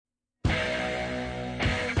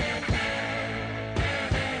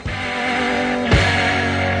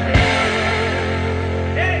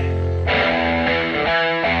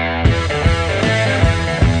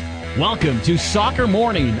Welcome to Soccer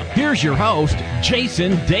Morning. Here's your host,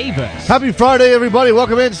 Jason Davis. Happy Friday, everybody.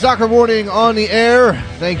 Welcome in Soccer Morning on the air.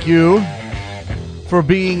 Thank you for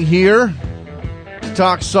being here to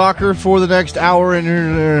talk soccer for the next hour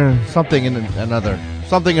and something and another.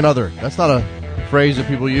 Something and other. That's not a phrase that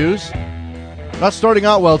people use. Not starting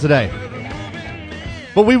out well today.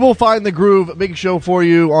 But we will find the groove. A big show for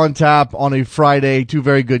you on tap on a Friday. Two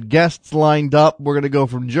very good guests lined up. We're going to go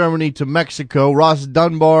from Germany to Mexico. Ross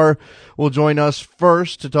Dunbar will join us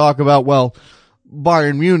first to talk about,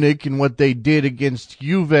 Bayern Munich and what they did against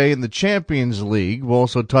Juve in the Champions League. We'll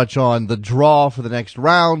also touch on the draw for the next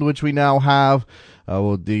round, which we now have.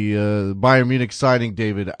 The Bayern Munich signing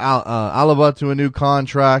David Alaba to a new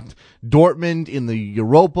contract. Dortmund in the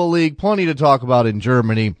Europa League. Plenty to talk about in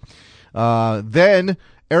Germany. Then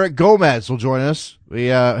Eric Gomez will join us. We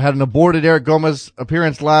had an aborted Eric Gomez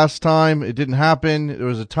appearance last time. It didn't happen. There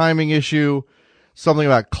was a timing issue, something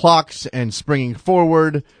about clocks and springing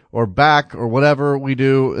forward or back or whatever we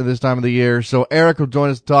do at this time of the year. So Eric will join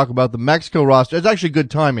us to talk about the Mexico roster. It's actually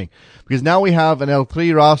good timing because now we have an El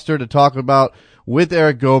Tri roster to talk about with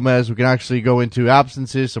Eric Gomez. We can actually go into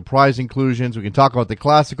absences, surprise inclusions. We can talk about the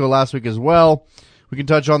Clasico last week as well. We can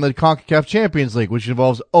touch on the CONCACAF Champions League, which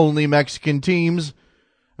involves only Mexican teams,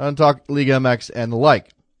 and talk Liga MX and the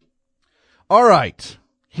like. All right,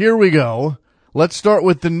 here we go. Let's start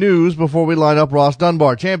with the news before we line up Ross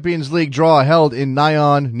Dunbar. Champions League draw held in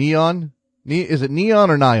Neon? Is it Neon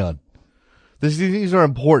or Nyon? These are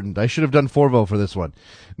important. I should have done Forvo for this one.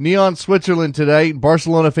 Neon, Switzerland today.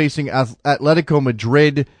 Barcelona facing Atletico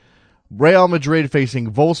Madrid. Real Madrid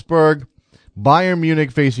facing Wolfsburg. Bayern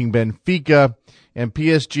Munich facing Benfica. And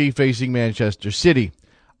PSG facing Manchester City.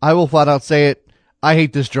 I will flat out say it. I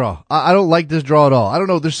hate this draw. I don't like this draw at all. I don't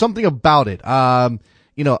know. There's something about it. I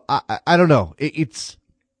don't know. It's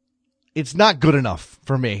not good enough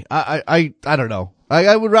for me. I don't know.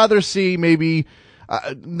 I would rather see maybe,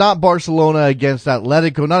 not Barcelona against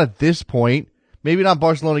Atletico, not at this point. Maybe not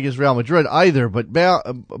Barcelona against Real Madrid either, but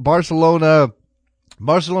Barcelona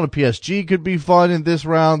PSG could be fun in this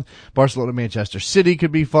round. Barcelona Manchester City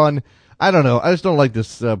could be fun. I don't know. I just don't like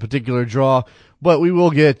this particular draw, but we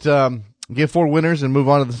will get four winners and move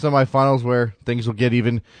on to the semifinals where things will get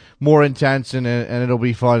even more intense and it'll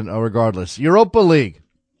be fun regardless. Europa League.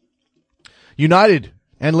 United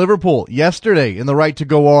and Liverpool yesterday in the right to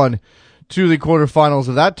go on to the quarterfinals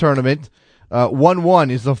of that tournament.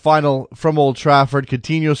 1-1 is the final from Old Trafford.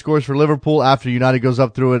 Coutinho scores for Liverpool after United goes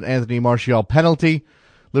up through an Anthony Martial penalty.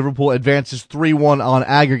 Liverpool advances 3-1 on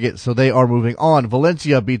aggregate, so they are moving on.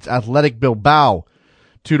 Valencia beats Athletic Bilbao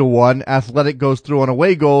 2-1. Athletic goes through on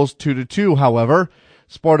away goals 2-2, however.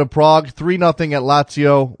 Sparta Prague 3-0 at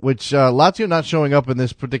Lazio, which Lazio not showing up in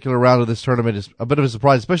this particular round of this tournament is a bit of a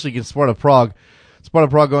surprise, especially against Sparta Prague. Sparta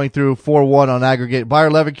Prague going through 4-1 on aggregate. Bayer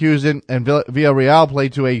Leverkusen and Villarreal play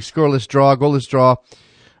to a goalless draw.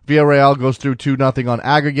 Villarreal goes through 2-0 on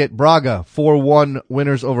aggregate. Braga, 4-1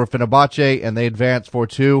 winners over Fenerbahce, and they advance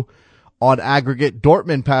 4-2 on aggregate.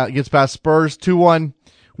 Dortmund gets past Spurs, 2-1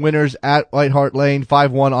 winners at White Hart Lane,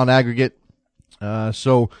 5-1 on aggregate.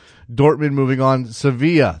 So Dortmund moving on.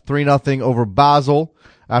 Sevilla, 3-0 over Basel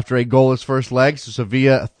after a goalless first leg. So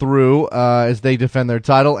Sevilla through as they defend their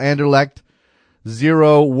title. Anderlecht,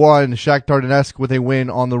 0-1. Shakhtar Donetsk with a win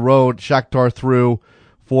on the road. Shakhtar through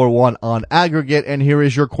 4-1 on aggregate, and here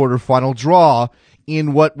is your quarterfinal draw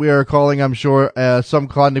in what we are calling, I'm sure, some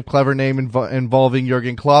kind of clever name involving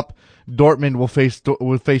Jurgen Klopp. Dortmund will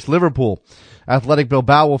face Liverpool. Athletic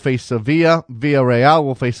Bilbao will face Sevilla. Villarreal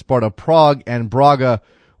will face Sparta Prague, and Braga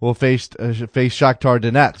will face Shakhtar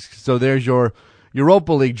Donetsk. So there's your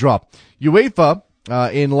Europa League draw. UEFA,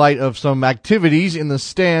 in light of some activities in the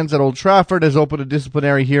stands at Old Trafford, has opened a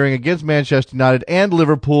disciplinary hearing against Manchester United and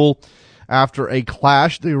Liverpool after a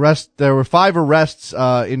clash. There were 5 arrests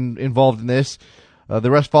involved in this. The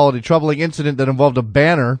arrest followed a troubling incident that involved a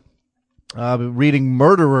banner reading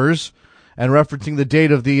 "murderers" and referencing the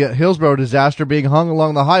date of the Hillsborough disaster being hung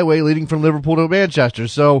along the highway leading from Liverpool to Manchester.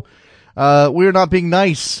 So we're not being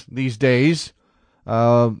nice these days,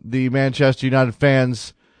 the Manchester United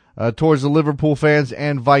fans, towards the Liverpool fans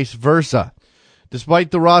and vice versa.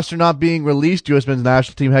 Despite the roster not being released, U.S. men's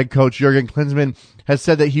national team head coach Jurgen Klinsmann has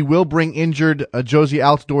said that he will bring injured Josie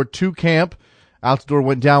Altidore to camp. Altidore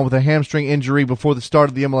went down with a hamstring injury before the start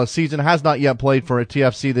of the MLS season, has not yet played for a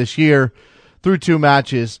TFC this year through 2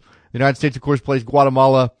 matches. The United States, of course, plays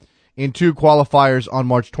Guatemala in 2 qualifiers on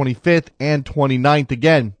March 25th and 29th.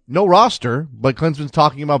 Again, no roster, but Klinsmann's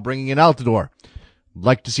talking about bringing in Altidore.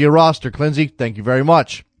 Like to see a roster, Klinsy. Thank you very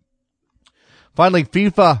much. Finally,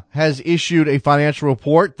 FIFA has issued a financial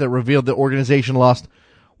report that revealed the organization lost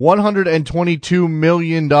 $122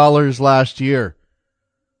 million last year.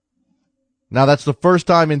 Now, that's the first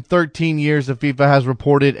time in 13 years that FIFA has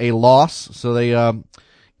reported a loss. So they,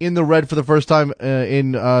 in the red for the first time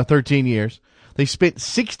in 13 years. They spent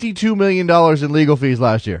 $62 million in legal fees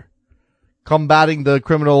last year, combating the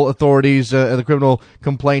criminal authorities, the criminal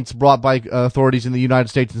complaints brought by authorities in the United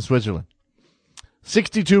States and Switzerland.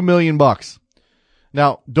 $62 million.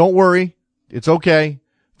 Now, don't worry. It's okay.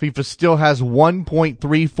 FIFA still has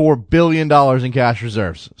 $1.34 billion in cash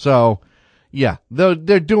reserves. So, yeah,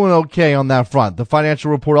 they're doing okay on that front. The financial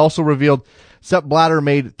report also revealed Sepp Blatter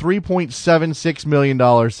made $3.76 million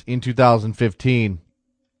in 2015,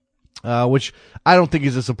 which I don't think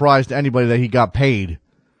is a surprise to anybody that he got paid,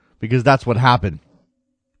 because that's what happened.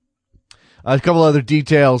 A couple other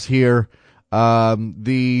details here.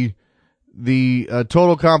 The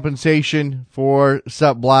total compensation for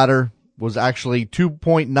Sepp Blatter was actually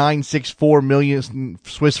 2.964 million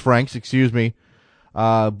Swiss francs,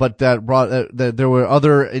 but that brought that there were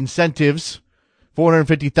other incentives,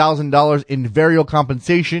 $450,000 in variable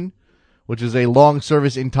compensation, which is a long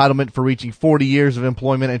service entitlement for reaching 40 years of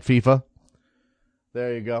employment at FIFA.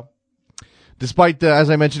 There you go. Despite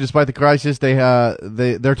as I mentioned, despite the crisis,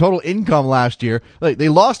 their total income last year, they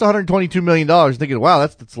lost $122 million, thinking, wow,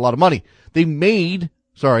 that's a lot of money. They made,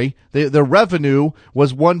 their revenue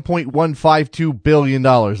was $1.152 billion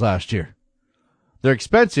last year. Their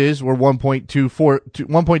expenses were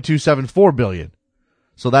 $1.274 billion.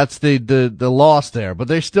 So that's the loss there. But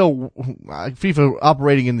they're still, FIFA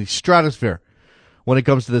operating in the stratosphere when it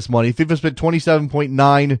comes to this money. FIFA spent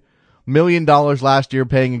 $27.9 million last year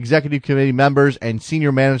paying executive committee members and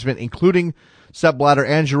senior management, including Sepp Blatter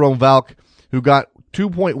and Jerome Valk, who got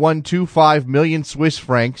 2.125 million Swiss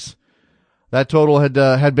francs. That total had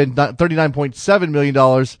been $39.7 million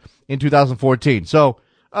in 2014. So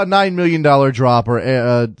a $9 million drop,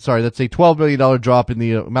 that's a $12 million drop in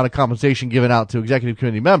the amount of compensation given out to executive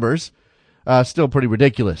committee members. Still pretty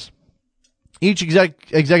ridiculous. Each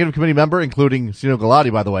executive committee member, including Sino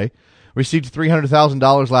Galati, by the way, received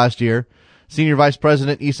 $300,000 last year. Senior Vice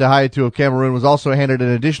President Issa Hayatou of Cameroon was also handed an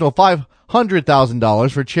additional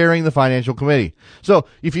 $500,000 for chairing the financial committee. So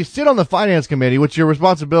if you sit on the finance committee, which your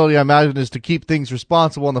responsibility, I imagine, is to keep things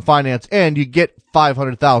responsible on the finance end, you get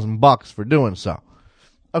 $500,000 for doing so.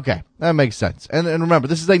 Okay, that makes sense. And remember,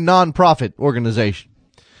 this is a non-profit organization.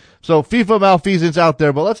 So FIFA malfeasance out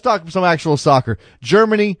there, but let's talk some actual soccer.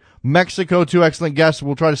 Germany, Mexico, two excellent guests.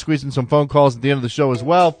 We'll try to squeeze in some phone calls at the end of the show as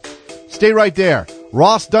well. Stay right there.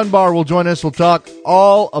 Ross Dunbar will join us. We'll talk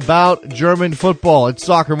all about German football. It's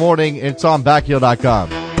Soccer Morning. It's on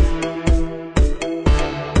Backheel.com.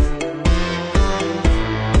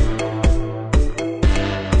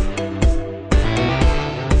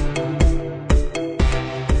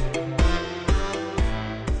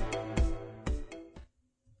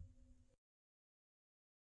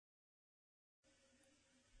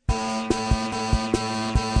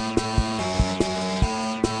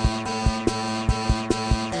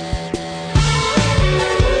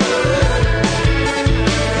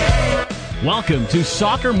 Welcome to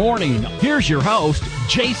Soccer Morning. Here's your host,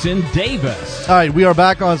 Jason Davis. All right, we are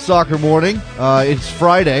back on Soccer Morning. It's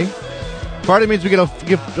Friday. Friday means we get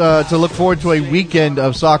to look forward to a weekend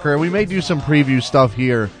of soccer. We may do some preview stuff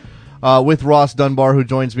here with Ross Dunbar, who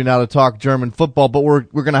joins me now to talk German football. But we're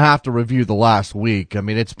going to have to review the last week. I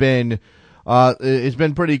mean, it's been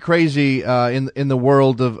pretty crazy in the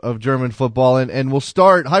world of German football. And we'll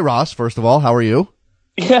start. Hi, Ross. First of all, how are you?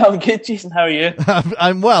 Yeah, I'm good, Jason. How are you?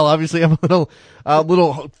 I'm well. Obviously, I'm a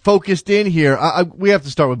little focused in here. We have to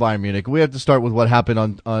start with Bayern Munich. We have to start with what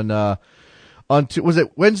happened on was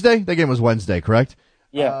it Wednesday? That game was Wednesday, correct?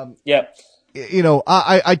 Yeah. Yeah. You know,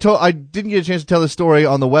 I didn't get a chance to tell the story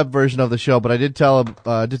on the web version of the show, but I did tell it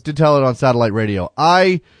on satellite radio.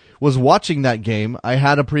 I was watching that game. I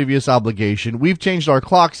had a previous obligation. We've changed our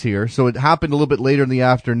clocks here, so it happened a little bit later in the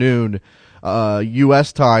afternoon.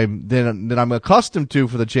 U.S. time than I'm accustomed to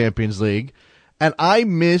for the Champions League. And I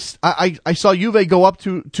missed, I saw Juve go up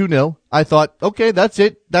to 2-0. I thought, okay, that's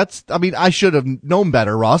it. I should have known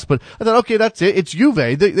better, Ross, but I thought, okay, that's it. It's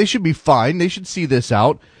Juve. They should be fine. They should see this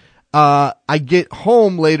out. I get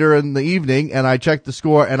home later in the evening and I check the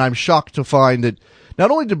score and I'm shocked to find that not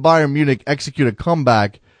only did Bayern Munich execute a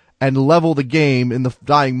comeback and level the game in the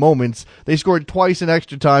dying moments, they scored twice in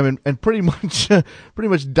extra time and pretty much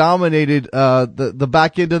dominated the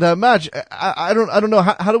back end of that match. I don't know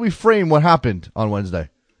how do we frame what happened on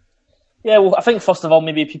Wednesday? Yeah, well, I think first of all,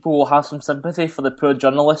 maybe people will have some sympathy for the poor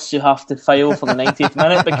journalists who have to file for the 90th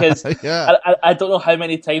minute, because yeah. I don't know how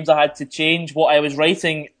many times I had to change what I was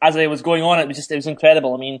writing as I was going on. It was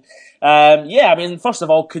incredible. I mean, first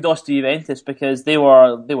of all, kudos to Juventus, because they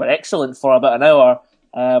were excellent for about an hour.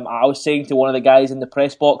 I was saying to one of the guys in the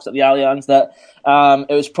press box at the Allianz that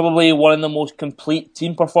it was probably one of the most complete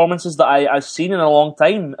team performances that I've seen in a long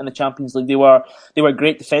time in the Champions League. They were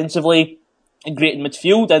great defensively, and great in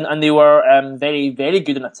midfield, and they were very, very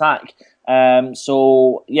good in attack.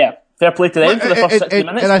 So yeah, fair play to them for the first 60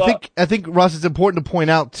 minutes. And I think Ross, it's important to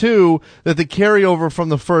point out too that the carryover from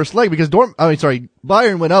the first leg, because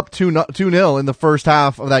Bayern went up 2-0 in the first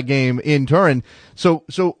half of that game in Turin. So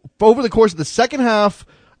over the course of the second half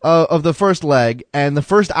of the first leg and the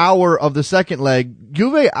first hour of the second leg,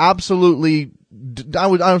 Juve absolutely,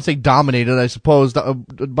 I don't say dominated, I suppose.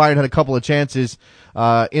 Bayern had a couple of chances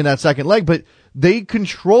in that second leg, but they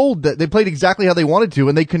controlled that. They played exactly how they wanted to,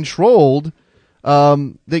 and they controlled.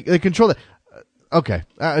 They controlled it. Okay,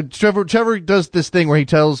 Trevor does this thing where he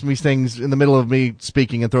tells me things in the middle of me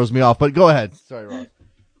speaking and throws me off. But go ahead. Sorry, Ross.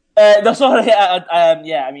 No, sorry.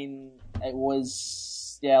 I mean, it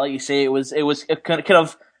was, like you say, it was kind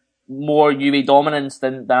of more Juve dominance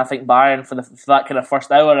than I think Bayern for that kind of first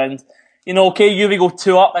hour. And okay, Juve go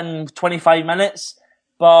 2 up in 25 minutes.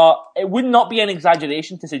 But it would not be an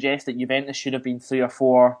exaggeration to suggest that Juventus should have been 3 or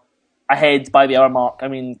 4 ahead by the hour mark. I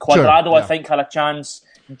mean, Quadrado, sure, yeah. I think, had a chance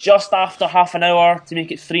just after half an hour to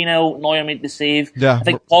make it 3-0. Neuer made the save. Yeah. I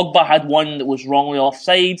think Pogba had one that was wrongly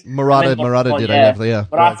offside. Morata did, yeah.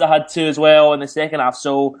 Morata had 2 as well in the second half.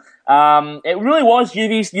 So it really was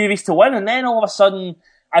Juve's to win. And then all of a sudden,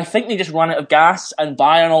 I think they just ran out of gas, and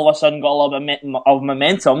Bayern all of a sudden got a lot of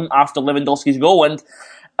momentum after Lewandowski's goal. And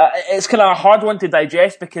it's kind of a hard one to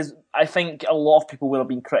digest, because I think a lot of people would have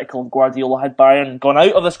been critical of Guardiola had Bayern gone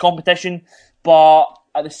out of this competition, but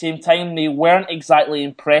at the same time, they weren't exactly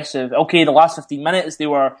impressive. Okay, the last 15 minutes, they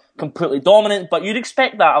were completely dominant, but you'd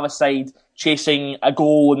expect that of a side chasing a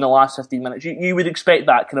goal in the last 15 minutes. You would expect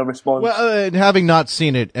that kind of response. Well, having not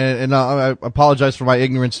seen it, and I apologize for my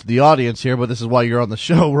ignorance to the audience here, but this is why you're on the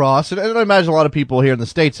show, Ross. And I imagine a lot of people here in the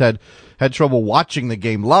States had trouble watching the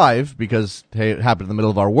game live because, hey, it happened in the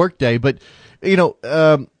middle of our workday. But,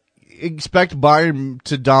 expect Bayern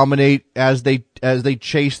to dominate as they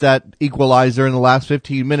chase that equalizer in the last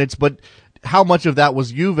 15 minutes. But how much of that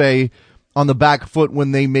was Juve on the back foot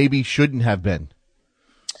when they maybe shouldn't have been?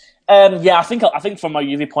 I think from a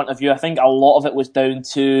Juve point of view, I think a lot of it was down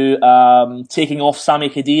to taking off Sami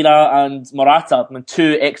Khedira and Morata,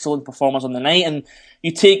 2 excellent performers on the night. And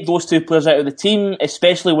you take those 2 players out of the team,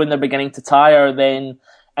 especially when they're beginning to tire,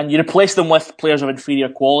 and you replace them with players of inferior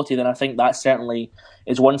quality, then I think that certainly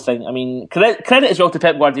is one thing. I mean, credit as well to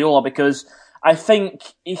Pep Guardiola, because I think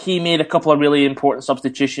he made a couple of really important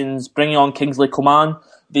substitutions, bringing on Kingsley Coman,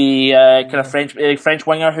 the kind of French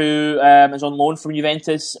winger who is on loan from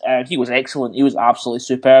Juventus. He was excellent. He was absolutely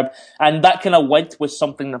superb. And that kind of width was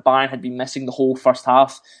something that Bayern had been missing the whole first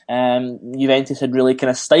half. Juventus had really kind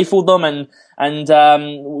of stifled them. And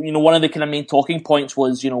one of the kind of main talking points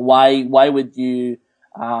was, why would you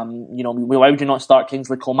why would you not start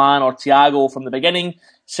Kingsley Coman or Thiago from the beginning?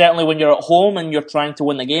 Certainly when you're at home and you're trying to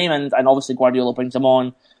win the game, and obviously Guardiola brings them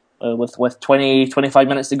on with 25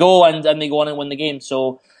 minutes to go, and they go on and win the game.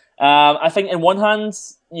 So I think in one hand,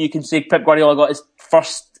 you can say Pep Guardiola got his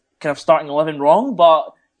first kind of starting 11 wrong,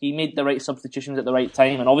 but he made the right substitutions at the right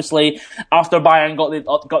time. And obviously, after Bayern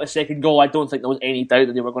got the second goal, I don't think there was any doubt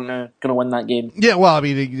that they were going to win that game. Yeah, well, I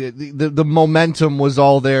mean, the momentum was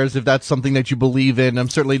all theirs, if that's something that you believe in.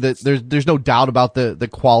 Certainly there's no doubt about the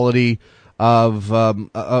quality of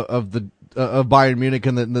Bayern Munich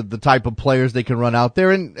and the type of players they can run out there.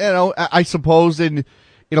 And I suppose in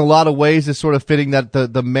a lot of ways it's sort of fitting that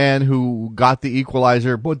the man who got the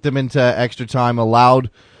equalizer, put them into extra time, allowed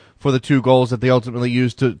for the 2 goals that they ultimately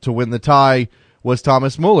used to win the tie, was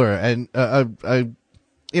Thomas Muller. And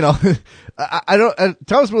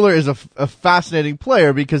Thomas Muller is a fascinating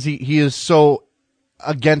player because he is so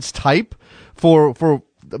against type for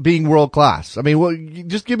being world class. I mean,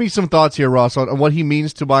 just give me some thoughts here, Ross, on what he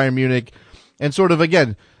means to Bayern Munich, and sort of,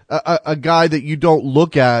 again, a guy that you don't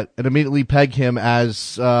look at and immediately peg him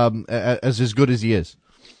as good as he is.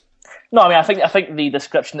 No, I mean, I think the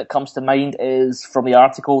description that comes to mind is from the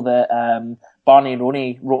article that Barney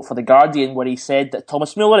Roney wrote for The Guardian, where he said that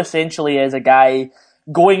Thomas Muller essentially is a guy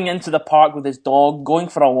going into the park with his dog, going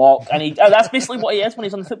for a walk, and that's basically what he is when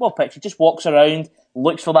he's on the football pitch. He just walks around,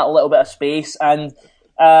 looks for that little bit of space, and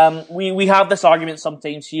we have this argument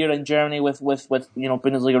sometimes here in Germany with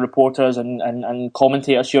Bundesliga reporters and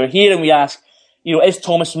commentators who are here, and we ask, is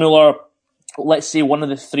Thomas Muller let's say, one of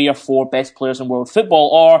the 3 or 4 best players in world football?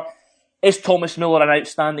 Or is Thomas Müller an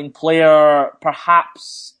outstanding player,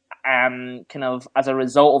 perhaps kind of as a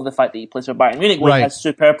result of the fact that he plays for Bayern Munich, where he has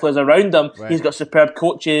superb players around him, he's got superb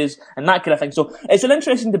coaches and that kind of thing. So it's an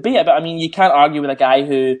interesting debate, but I mean, you can't argue with a guy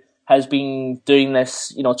who has been doing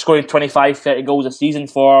this, scoring 25, 30 goals a season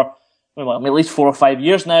for at least 4 or 5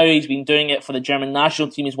 years now. He's been doing it for the German national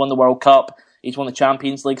team. He's won the World Cup. He's won the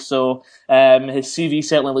Champions League. So his CV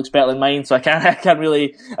certainly looks better than mine. So I can't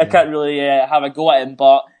really have a go at him.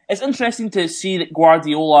 But it's interesting to see that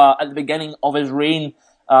Guardiola at the beginning of his reign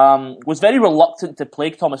was very reluctant to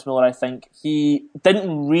play Thomas Müller. I think he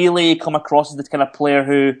didn't really come across as the kind of player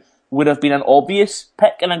who would have been an obvious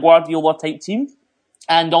pick in a Guardiola type team.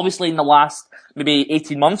 And obviously in the last maybe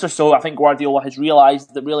 18 months or so, I think Guardiola has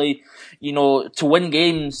realised that really, to win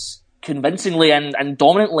games convincingly and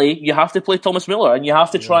dominantly, you have to play Thomas Müller, and you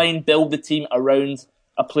have to try and build the team around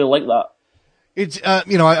a player like that. It's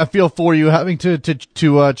I feel for you having to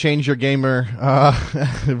change your gamer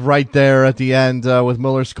right there at the end with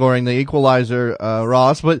Müller scoring the equalizer,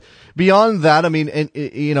 Ross. But beyond that, I mean,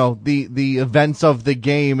 the events of the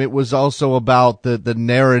game, it was also about the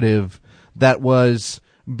narrative that was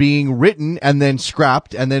being written and then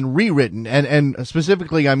scrapped and then rewritten. And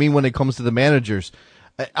specifically, I mean, when it comes to the managers,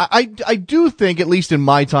 I do think, at least in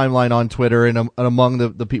my timeline on Twitter and among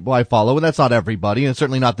the people I follow, and that's not everybody, and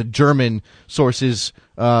certainly not the German sources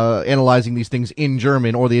analyzing these things in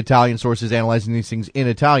German or the Italian sources analyzing these things in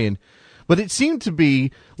Italian, but it seemed to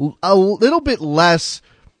be a little bit less,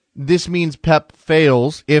 this means Pep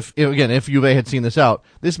fails, if Juve had seen this out,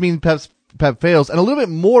 this means Pep fails, and a little bit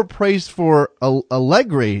more praise for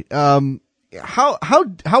Allegri. How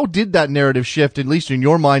did that narrative shift, at least in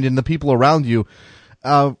your mind and the people around you,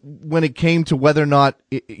 when it came to whether or not,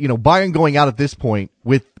 Bayern going out at this point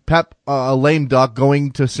with Pep, a lame duck,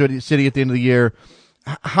 going to City at the end of the year?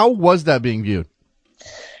 How was that being viewed?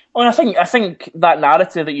 Well, I think that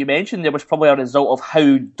narrative that you mentioned there was probably a result of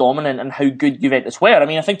how dominant and how good Juventus were. I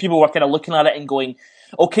mean, I think people were kind of looking at it and going,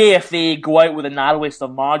 okay, if they go out with the narrowest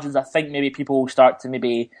of margins, I think maybe people will start to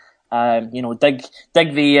maybe, dig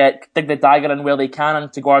the dagger in where they can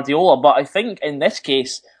into Guardiola. But I think in this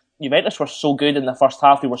case, Juventus were so good in the first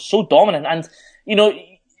half; they were so dominant, and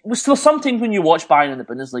sometimes when you watch Bayern in the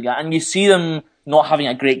Bundesliga and you see them not having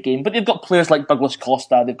a great game, but they've got players like Douglas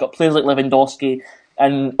Costa, they've got players like Lewandowski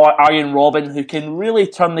and Arjen Robben who can really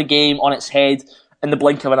turn the game on its head in the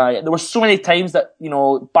blink of an eye. There were so many times that,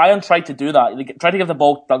 Bayern tried to do that. They tried to give the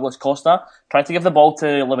ball to Douglas Costa, tried to give the ball to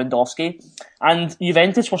Lewandowski, and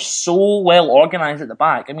Juventus were so well organised at the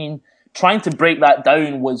back. I mean, trying to break that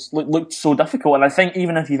down looked so difficult, and I think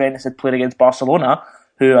even if Juventus had played against Barcelona,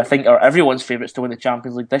 who I think are everyone's favourites to win the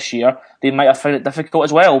Champions League this year, they might have found it difficult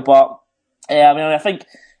as well. But I think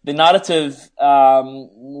the narrative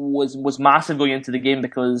was massive going into the game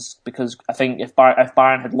because I think if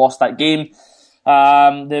Bayern had lost that game,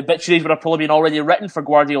 the obituaries would have probably been already written for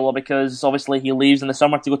Guardiola, because obviously he leaves in the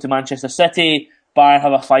summer to go to Manchester City. Bayern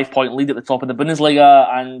have a 5-point lead at the top of the Bundesliga,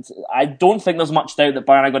 and I don't think there's much doubt that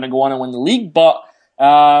Bayern are going to go on and win the league. But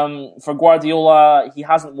for Guardiola, he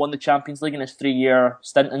hasn't won the Champions League in his 3-year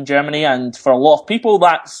stint in Germany, and for a lot of people,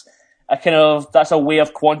 that's a way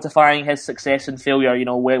of quantifying his success and failure.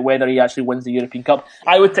 Whether he actually wins the European Cup.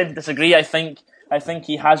 I would tend to disagree. I think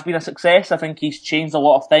he has been a success. I think he's changed a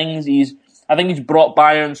lot of things. I think he's brought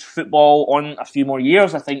Bayern's football on a few more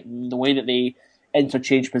years. I think the way that they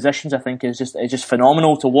interchange positions, I think, is just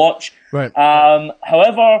phenomenal to watch. Right.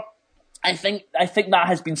 However, I think that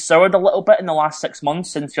has been soured a little bit in the last 6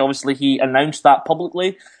 months since obviously he announced that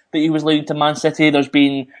publicly that he was leaving to Man City. There's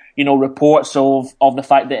been reports of the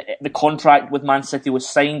fact that the contract with Man City was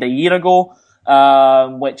signed a year ago,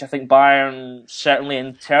 which I think Bayern certainly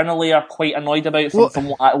internally are quite annoyed about from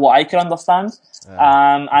what I can understand.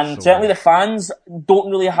 And certainly the fans don't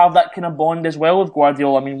really have that kind of bond as well with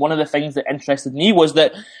Guardiola. I mean, one of the things that interested me was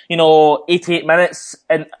that, 88 minutes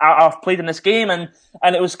and I've played in this game, and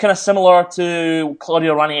it was kind of similar to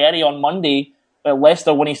Claudio Ranieri on Monday at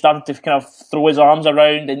Leicester when he started to kind of throw his arms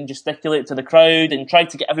around and gesticulate to the crowd and tried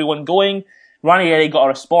to get everyone going. Ranieri got a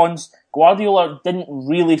response. Guardiola didn't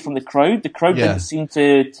really from the crowd. The crowd didn't seem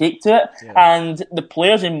to take to it. Yeah. And the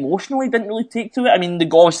players emotionally didn't really take to it. I mean,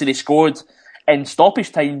 obviously they scored in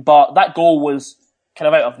stoppage time, but that goal was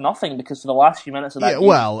kind of out of nothing, because for the last few minutes of that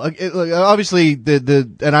game, obviously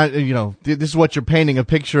this is what you're painting, a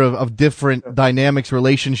picture of different dynamics,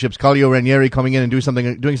 relationships. Claudio Ranieri coming in and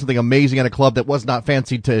doing something amazing at a club that was not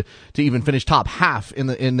fancied to even finish top half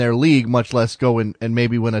in their league, much less go and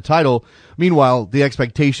maybe win a title. Meanwhile, the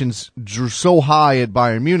expectations drew so high at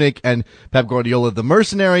Bayern Munich, and Pep Guardiola, the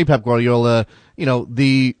mercenary, Pep Guardiola,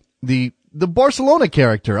 the Barcelona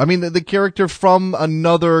character. I mean, the character from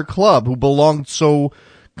another club who belonged so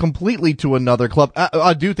completely to another club.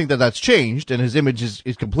 I do think that that's changed, and his image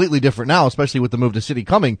is completely different now, especially with the move to City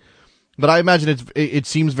coming. But I imagine it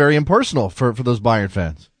seems very impersonal for those Bayern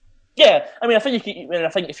fans. Yeah, I mean, I think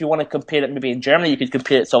if you want to compare it, maybe in Germany, you could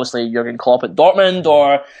compare it to obviously Jurgen Klopp at Dortmund,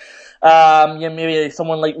 or maybe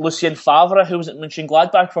someone like Lucien Favre, who was at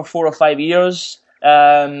Mönchengladbach for 4 or 5 years.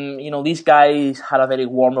 These guys had a very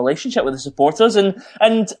warm relationship with the supporters,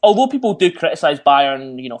 and although people do criticise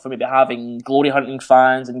Bayern, for maybe having glory hunting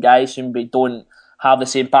fans and guys who maybe don't have the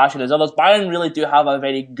same passion as others, Bayern really do have a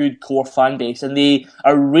very good core fan base, and they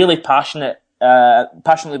are really passionately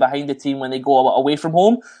behind the team when they go away from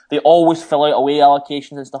home. They always fill out away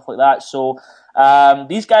allocations and stuff like that. So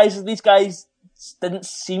these guys didn't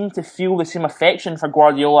seem to feel the same affection for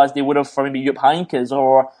Guardiola as they would have for maybe Jupp Heynckes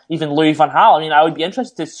or even Louis van Gaal. I mean, I would be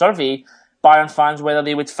interested to survey Bayern fans whether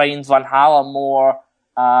they would find van Gaal a more,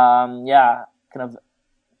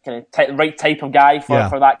 right type of guy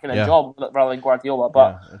for that kind of job rather than Guardiola.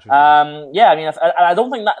 But I don't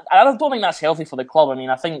think that's healthy for the club. I mean,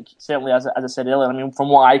 I think certainly as I said earlier, I mean, from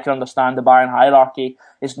what I can understand, the Bayern hierarchy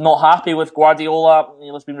is not happy with Guardiola.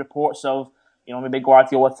 There's been reports of maybe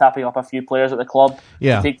Guardiola tapping up a few players at the club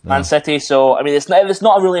to take Man City. So, I mean, it's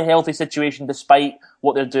not a really healthy situation despite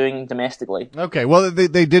what they're doing domestically. Okay, well,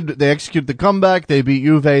 they execute the comeback. They beat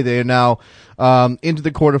Juve. They are now into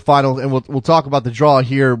the quarterfinals, and we'll talk about the draw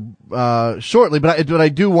here shortly. But I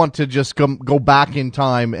do want to just go back in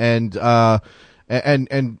time and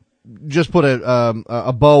just put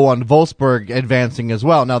a bow on Wolfsburg advancing as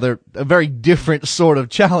well. Now, they're a very different sort of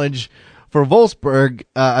challenge for Wolfsburg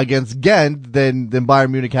against Ghent than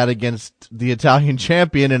Bayern Munich had against the Italian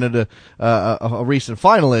champion and a recent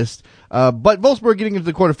finalist. But Wolfsburg getting into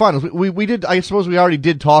the quarterfinals, we did. I suppose we already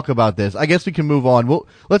did talk about this. I guess we can move on.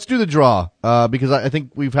 Let's do the draw because I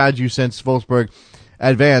think we've had you since Wolfsburg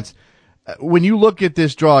advanced. When you look at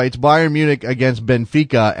this draw, it's Bayern Munich against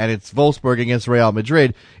Benfica and it's Wolfsburg against Real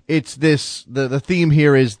Madrid. It's this. The theme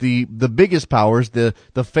here is the biggest powers, the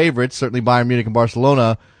favorites, certainly Bayern Munich and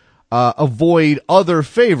Barcelona. Avoid other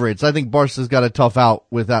favorites. I think Barca's got a tough out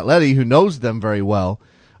with Atleti, who knows them very well.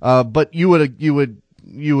 But you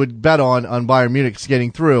would bet on Bayern Munich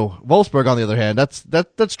getting through. Wolfsburg, on the other hand,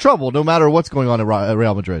 that's trouble, no matter what's going on at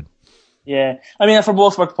Real Madrid. Yeah, I mean, from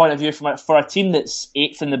Wolfsburg's point of view, for a team that's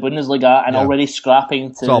 8th in the Bundesliga and already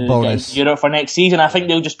scrapping to get into Europe for next season, I think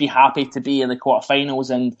they'll just be happy to be in the quarterfinals.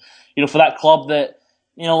 And for that club that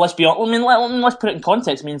let's be honest. I mean, let's put it in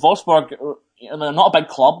context. I mean, Wolfsburg, they're not a big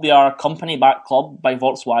club. They are a company-backed club by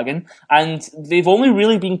Volkswagen, and they've only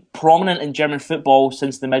really been prominent in German football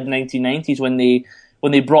since the mid-1990s when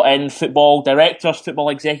they brought in football directors, football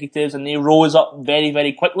executives, and they rose up very,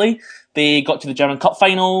 very quickly. They got to the German Cup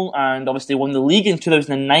final and obviously won the league in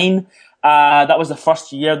 2009. That was the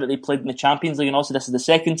first year that they played in the Champions League, and also this is the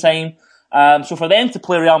second time. So for them to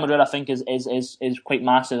play Real Madrid, I think is quite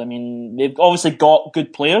massive. I mean, they've obviously got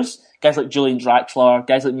good players, guys like Julian Draxler,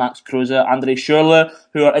 guys like Max Kruse, Andre Schürrle,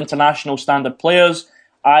 who are international standard players.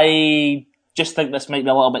 I just think this might be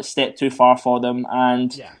a little bit step too far for them,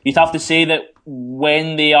 and you'd have to say that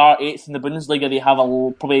when they are 8th in the Bundesliga, they have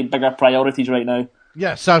probably bigger priorities right now.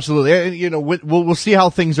 Yes, absolutely. And, we'll see how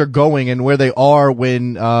things are going and where they are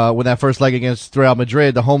when that first leg against Real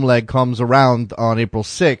Madrid, the home leg, comes around on April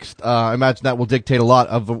 6th. I imagine that will dictate a lot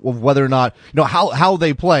of whether or not, how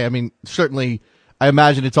they play. I mean, certainly, I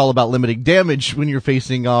imagine it's all about limiting damage when you're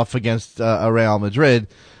facing off against a Real Madrid.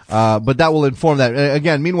 But that will inform that.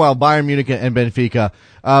 Again, meanwhile, Bayern Munich and Benfica.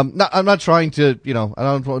 I'm not trying to, I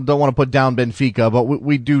don't want to put down Benfica, but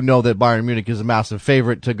we do know that Bayern Munich is a massive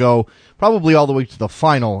favorite to go probably all the way to the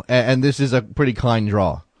final, and this is a pretty kind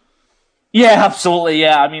draw. Yeah, absolutely.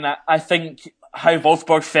 Yeah, I mean, I think how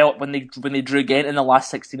Wolfsburg felt when they drew Ghent in the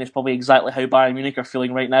last 16 is probably exactly how Bayern Munich are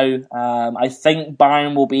feeling right now. I think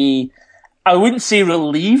Bayern will be, I wouldn't say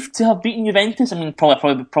relieved to have beaten Juventus. I mean,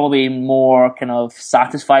 probably more kind of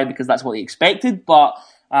satisfied because that's what they expected. But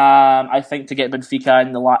I think to get Benfica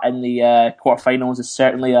in the quarterfinals is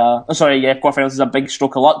certainly quarterfinals is a big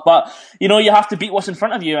stroke of luck. But you have to beat what's in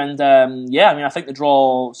front of you, and I think the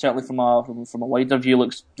draw certainly from a wider view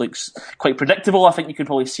looks quite predictable. I think you could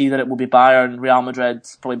probably see that it will be Bayern, Real Madrid,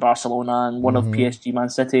 probably Barcelona, and one of PSG, Man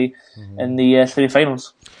City in the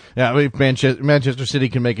semi-finals. Yeah, if Manchester City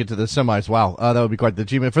can make it to the semis, wow, that would be quite the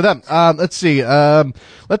achievement for them. Let's see.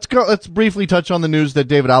 Let's briefly touch on the news that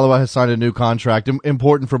David Alaba has signed a new contract.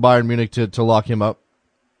 Important for Bayern Munich to lock him up.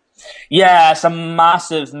 Yeah, it's a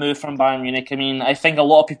massive move from Bayern Munich. I mean, I think a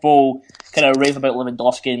lot of people kind of rave about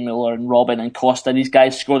Lewandowski and Müller and Robin and Costa. These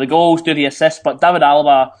guys score the goals, do the assists, but David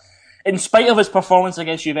Alaba, in spite of his performance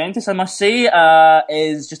against Juventus, I must say,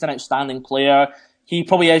 is just an outstanding player. He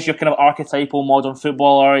probably is your kind of archetypal modern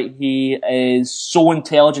footballer. He is so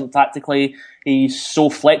intelligent tactically. He's so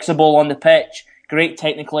flexible on the pitch, great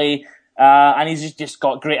technically, and he's just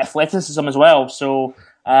got great athleticism as well. So,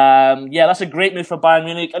 that's a great move for Bayern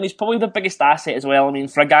Munich, and he's probably the biggest asset as well. I mean,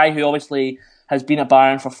 for a guy who obviously has been at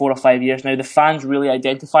Bayern for 4 or 5 years now, the fans really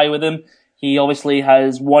identify with him. He obviously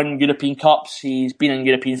has won European Cups. He's been in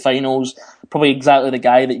European finals. Probably exactly the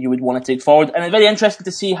guy that you would want to take forward. And it's very interesting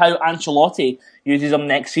to see how Ancelotti uses him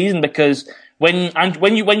next season, because when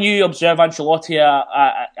you observe Ancelotti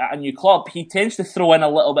at a new club, he tends to throw in a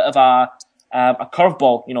little bit of a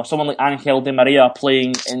curveball. Someone like Angel Di Maria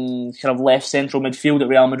playing in kind of left central midfield at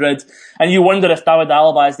Real Madrid. And you wonder if David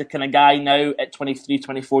Alaba is the kind of guy now at 23,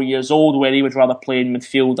 24 years old where he would rather play in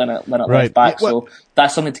midfield than at left back. Yeah, so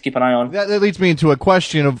that's something to keep an eye on. That leads me into a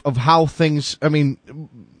question of how things, I mean,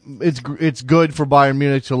 it's good for Bayern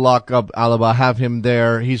Munich to lock up Alaba, have him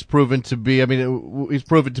there. He's proven to be, a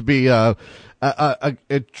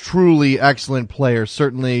truly excellent player.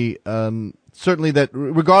 Certainly that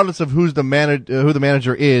regardless of who the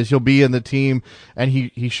manager is, he'll be in the team and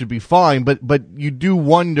he should be fine. But you do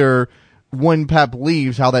wonder when Pep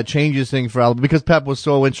leaves how that changes things for Alaba, because Pep was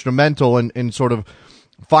so instrumental in sort of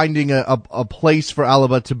finding a place for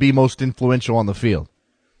Alaba to be most influential on the field.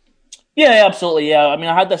 Yeah, absolutely. Yeah, I mean,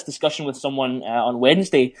 I had this discussion with someone on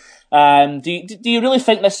Wednesday. Do you really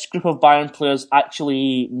think this group of Bayern players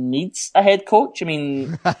actually needs a head coach? I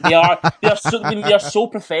mean, they are so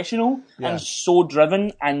professional and so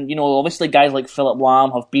driven, and obviously guys like Philip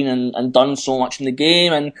Lahm have been and done so much in the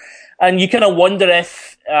game, and you kind of wonder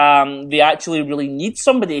if they actually really need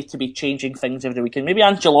somebody to be changing things every week. And maybe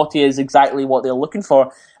Ancelotti is exactly what they're looking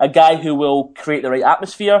for, a guy who will create the right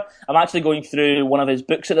atmosphere. I'm actually going through one of his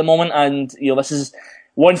books at the moment, and this is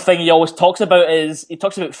one thing he always talks about is he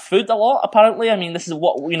talks about food a lot. Apparently, I mean, this is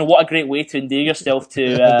what a great way to endear yourself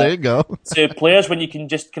to there you go. to players when you can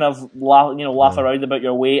just kind of laugh around about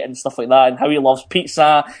your weight and stuff like that, and how he loves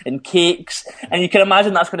pizza and cakes, and you can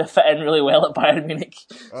imagine that's going to fit in really well at Bayern Munich.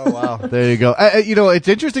 Oh wow, there you go. It's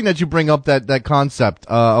interesting that you bring up that concept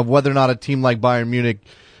of whether or not a team like Bayern Munich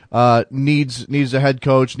needs a head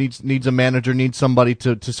coach, needs a manager, needs somebody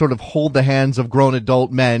to sort of hold the hands of grown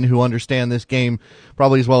adult men who understand this game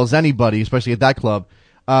probably as well as anybody, especially at that club.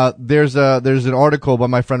 There's an article by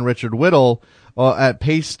my friend Richard Whittle at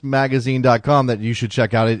pastemagazine.com that you should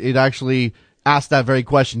check out. It actually asked that very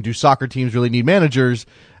question: do soccer teams really need managers?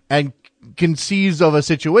 And conceives of a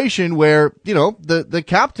situation where, the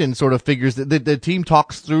captain sort of figures that the team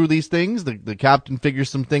talks through these things. The captain figures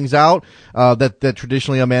some things out, that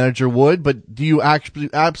traditionally a manager would, but do you actually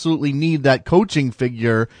absolutely need that coaching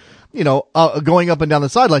figure, going up and down the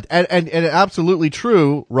sideline? And absolutely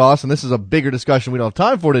true, Ross, and this is a bigger discussion we don't have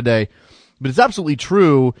time for today, but it's absolutely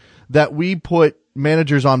true that we put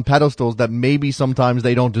managers on pedestals that maybe sometimes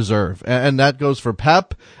they don't deserve. And that goes for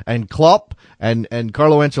Pep and Klopp and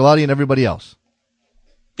Carlo Ancelotti and everybody else.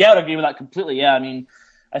 Yeah, I would agree with that completely. Yeah, I mean,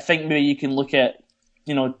 I think maybe you can look at,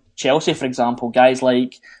 Chelsea, for example, guys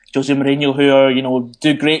like Jose Mourinho who are,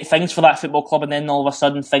 do great things for that football club, and then all of a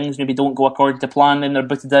sudden things maybe don't go according to plan, then they're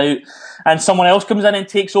booted out, and someone else comes in and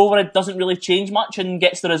takes over. It doesn't really change much and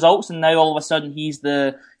gets the results, and now all of a sudden he's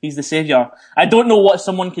the saviour. I don't know what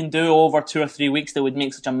someone can do over 2 or 3 weeks that would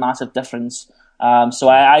make such a massive difference. So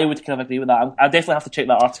I would kind of agree with that. I definitely have to check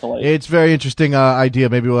that article out. It's a very interesting idea.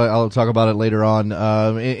 Maybe I'll talk about it later on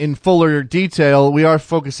in fuller detail. We are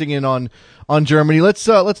focusing in on Germany. Let's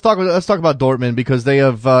talk about Dortmund, because they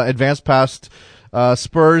have advanced past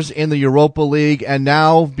Spurs in the Europa League, and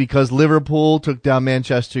now because Liverpool took down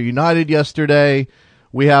Manchester United yesterday,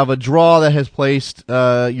 we have a draw that has placed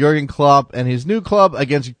Jurgen Klopp and his new club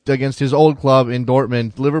against his old club in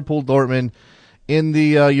Dortmund, Dortmund, in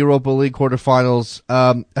the Europa League quarterfinals.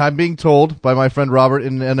 I'm being told by my friend Robert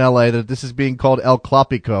in LA that this is being called El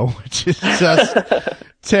Clásico, which is just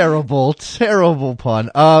Terrible pun.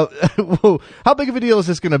 How big of a deal is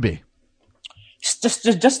this going to be?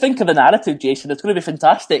 Just think of the narrative, Jason. It's going to be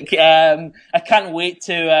fantastic. I can't wait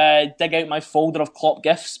to dig out my folder of Klopp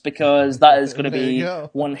gifts, because that is going to be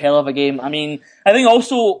one hell of a game. I mean, I think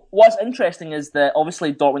also what's interesting is that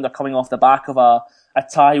obviously Dortmund are coming off the back of a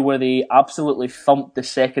tie where they absolutely thumped the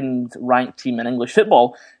second-ranked team in English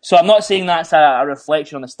football. So I'm not saying that's a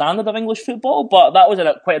reflection on the standard of English football, but that was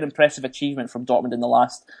quite an impressive achievement from Dortmund in the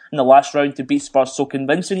last round to beat Spurs so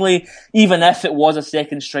convincingly. Even if it was a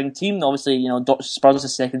second-string team, obviously,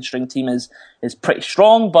 Spurs' second-string team is pretty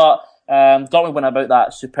strong, but Dortmund went about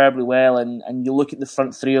that superbly well, and you look at the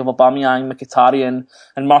front three of Aubameyang, Mkhitaryan,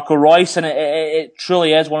 and Marco Reus, and it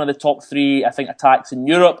truly is one of the top three, I think, attacks in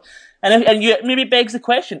Europe. And you maybe begs the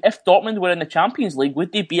question: if Dortmund were in the Champions League,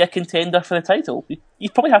 would they be a contender for the title?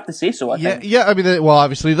 You'd probably have to say so. I think. Yeah. I mean, well,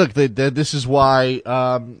 obviously, look, this is why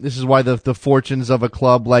the fortunes of a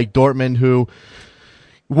club like Dortmund, who,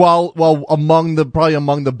 while among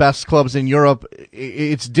the best clubs in Europe,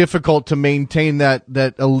 it's difficult to maintain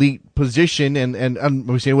that elite position. And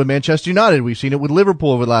we've seen it with Manchester United. We've seen it with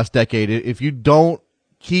Liverpool over the last decade. If you don't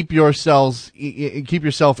keep yourself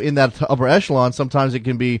in that upper echelon, sometimes it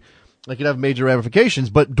can be. It could have major ramifications,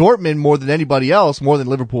 but Dortmund, more than anybody else, more than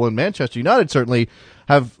Liverpool and Manchester United, certainly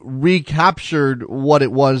have recaptured what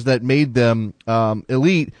it was that made them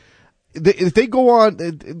elite. If they go on,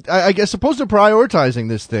 I guess, suppose they're prioritizing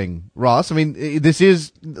this thing, Ross. I mean,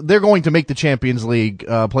 they're going to make the Champions League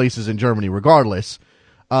places in Germany regardless.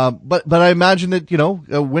 But I imagine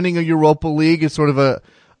that winning a Europa League is sort of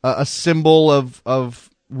a symbol of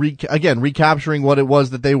recapturing what it was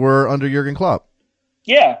that they were under Jurgen Klopp.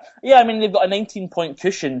 Yeah. I mean, they've got a 19-point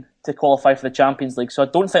cushion to qualify for the Champions League, so I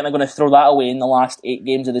don't think they're going to throw that away in the last 8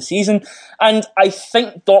 games of the season. And I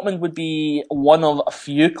think Dortmund would be one of a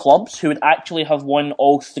few clubs who would actually have won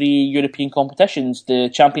all 3 European competitions: the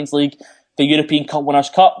Champions League, the European Cup Winners'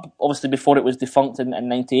 Cup, obviously before it was defunct in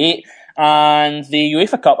 98, and the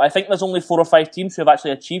UEFA Cup. I think there's only 4 or 5 teams who have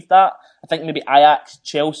actually achieved that. I think maybe Ajax,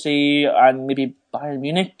 Chelsea, and maybe Bayern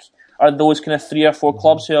Munich are those kind of 3 or 4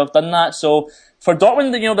 clubs who have done that. So for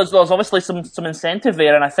Dortmund, there's obviously some incentive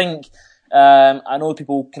there, and I think I know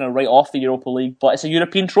people kind of write off the Europa League, but it's a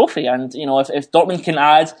European trophy, and if Dortmund can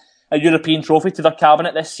add a European trophy to their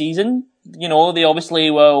cabinet this season, they obviously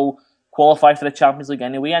will qualify for the Champions League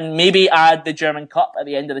anyway, and maybe add the German Cup at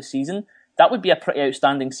the end of the season. That would be a pretty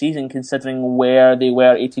outstanding season considering where they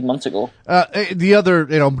were 18 months ago. The other,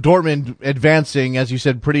 Dortmund advancing, as you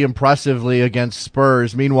said, pretty impressively against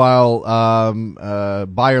Spurs. Meanwhile,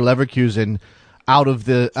 Bayer Leverkusen out of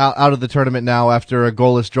the tournament now after a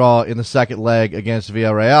goalless draw in the second leg against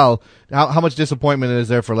Villarreal. How much disappointment is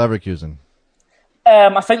there for Leverkusen?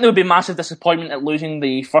 I think there would be massive disappointment at losing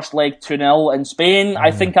the first leg 2-0 in Spain. I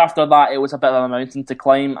think after that it was a bit of a mountain to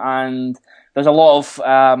climb, and there's a lot of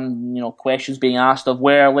questions being asked of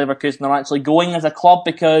where Leverkusen are actually going as a club,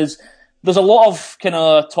 because there's a lot of kind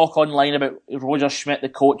of talk online about Roger Schmidt, the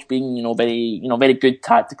coach, being very good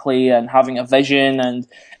tactically and having a vision and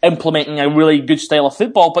implementing a really good style of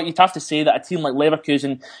football. But you'd have to say that a team like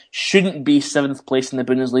Leverkusen shouldn't be 7th place in the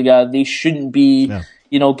Bundesliga. They shouldn't be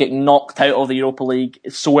getting knocked out of the Europa League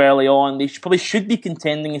so early on. They probably should be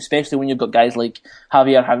contending, especially when you've got guys like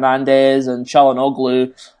Javier Hernandez and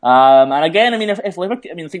Çalhanoğlu. And again, I mean, if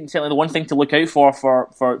Leverkusen, I think certainly the one thing to look out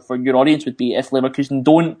for your audience would be if Leverkusen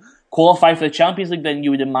don't qualify for the Champions League, then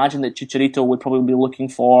you would imagine that Chicharito would probably be looking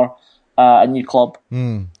for a new club.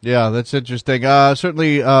 Yeah, that's interesting.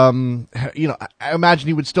 Certainly, I imagine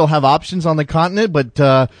he would still have options on the continent,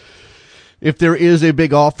 but if there is a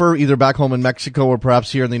big offer, either back home in Mexico or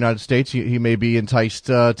perhaps here in the United States, he may be enticed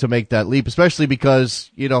to make that leap, especially because,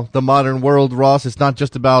 the modern world, Ross, it's not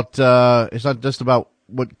just about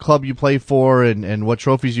what club you play for and what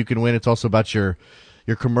trophies you can win. It's also about your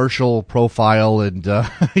commercial profile and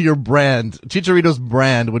your brand. Chicharito's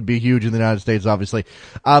brand would be huge in the United States, obviously.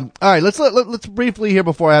 All right, let's briefly here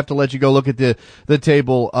before I have to let you go look at the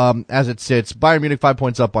table as it sits. Bayern Munich 5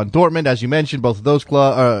 points up on Dortmund, as you mentioned. Both of those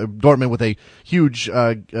Dortmund with a huge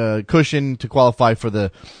cushion to qualify for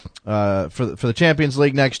the Champions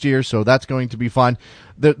League next year, so that's going to be fun.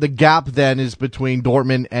 The gap then is between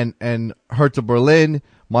Dortmund and Hertha Berlin.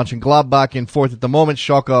 Mönchengladbach in 4th at the moment.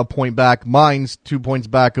 Schalke a point back. Mainz 2 points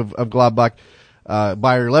back of Gladbach.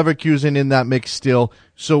 Bayer Leverkusen in that mix still.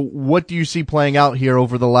 So what do you see playing out here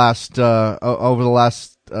over the last bit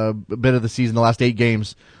of the season, the last 8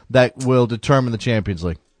 games, that will determine the Champions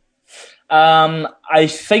League? I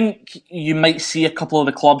think you might see a couple of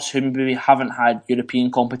the clubs who maybe haven't had European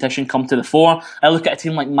competition come to the fore. I look at a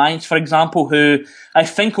team like Mainz, for example, who I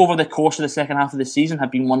think over the course of the second half of the season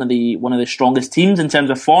have been one of the strongest teams in terms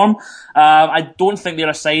of form. I don't think they're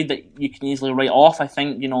a side that you can easily write off. I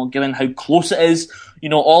think, given how close it is,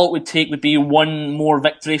 all it would take would be one more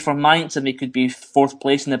victory for Mainz and they could be fourth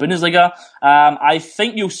place in the Bundesliga. I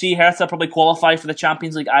think you'll see Hertha probably qualify for the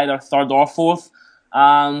Champions League either third or fourth.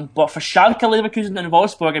 But for Schalke, Leverkusen and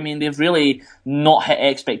Wolfsburg, they've really not hit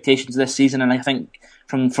expectations this season, and I think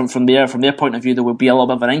from their point of view, there will be a little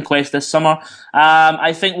bit of an inquest this summer.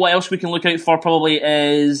 I think what else we can look out for probably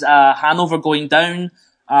is Hanover going down.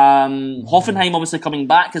 Hoffenheim obviously coming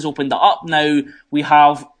back has opened it up. Now we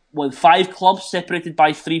have 5 clubs separated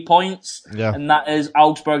by 3 points, and that is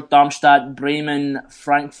Augsburg, Darmstadt, Bremen,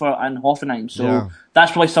 Frankfurt, and Hoffenheim. So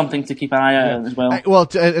that's probably something to keep an eye out on as well. Well,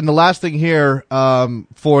 and the last thing here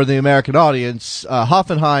for the American audience,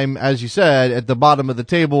 Hoffenheim, as you said, at the bottom of the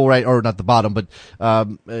table, right, or not the bottom, but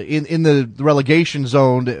in the relegation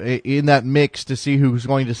zone, in that mix to see who's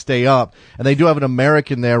going to stay up. And they do have an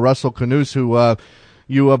American there, Russell Knus, who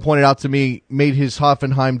you pointed out to me, made his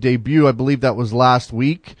Hoffenheim debut. I believe that was last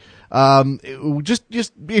week. Just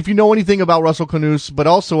if you know anything about Russell Knus, but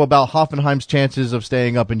also about Hoffenheim's chances of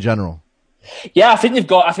staying up in general. Yeah, I think they've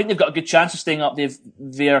got a good chance of staying up.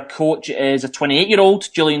 Their coach is a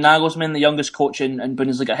 28-year-old, Julian Nagelsmann, the youngest coach in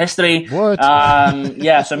Bundesliga history. What?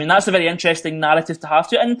 So that's a very interesting narrative to have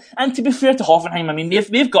to. And to be fair to Hoffenheim,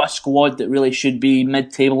 they've got a squad that really should be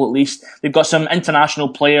mid-table at least. They've got some international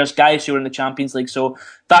players, guys who are in the Champions League. So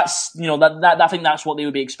that's I think that's what they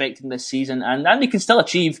would be expecting this season, and they can still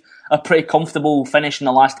achieve a pretty comfortable finish in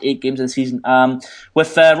the last 8 games of the season.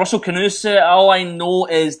 With Russell Knus, all I know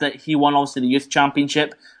is that he won obviously the youth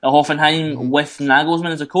championship at Hoffenheim with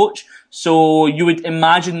Nagelsmann as a coach. So you would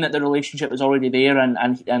imagine that the relationship is already there,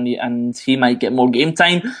 and he might get more game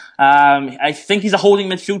time. I think he's a holding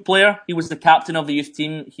midfield player. He was the captain of the youth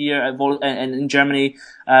team here in Germany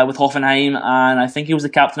with Hoffenheim, and I think he was the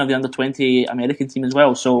captain of the under-20 American team as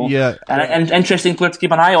well. So an interesting player to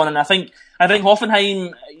keep an eye on. And I think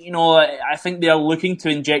Hoffenheim, I think they are looking to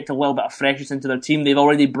inject a little bit of freshness into their team. They've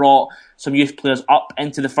already brought some youth players up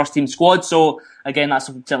into the first team squad. So again, that's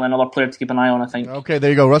certainly another player to keep an eye on, I think. Okay,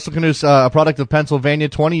 there you go. Russell Knus, a product of Pennsylvania,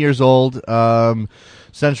 20 years old,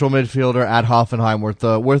 central midfielder at Hoffenheim,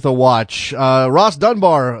 worth a watch. Ross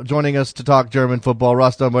Dunbar joining us to talk German football.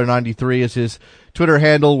 Ross Dunbar 93 is his Twitter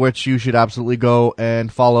handle, which you should absolutely go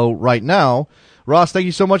and follow right now. Ross, thank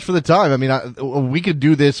you so much for the time. We could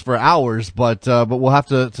do this for hours, but we'll have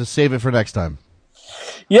to save it for next time.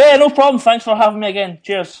 Yeah, no problem. Thanks for having me again.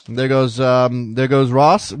 Cheers. There goes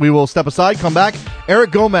Ross. We will step aside, come back.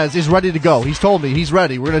 Eric Gomez is ready to go. He's told me he's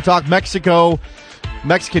ready. We're going to talk Mexico,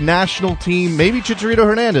 Mexican national team, maybe Chicharito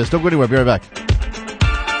Hernandez. Don't go anywhere. Be right back.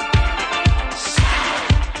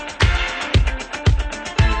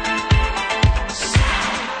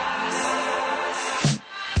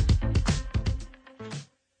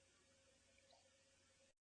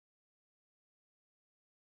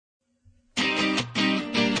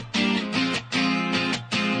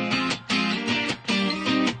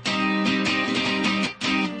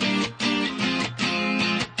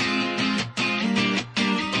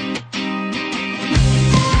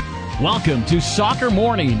 Welcome to Soccer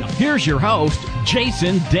Morning. Here's your host,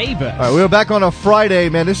 Jason Davis. All right, we're back on a Friday,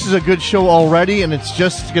 man. This is a good show already, and it's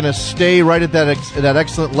just going to stay right at that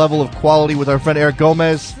excellent level of quality with our friend Eric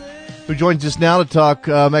Gomez, who joins us now to talk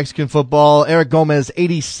Mexican football. Eric Gomez,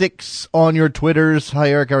 86 on your Twitters. Hi,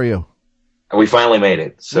 Eric. How are you? We finally made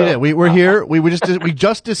it. So yeah, we're here. We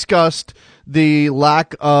just discussed the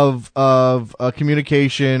lack of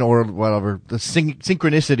communication or whatever, the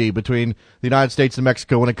synchronicity between the United States and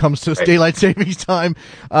Mexico when it comes to daylight savings time.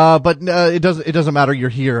 But it doesn't matter. You're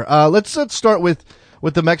here. Let's start with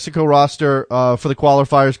the Mexico roster for the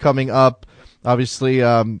qualifiers coming up. Obviously,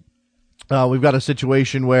 we've got a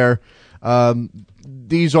situation where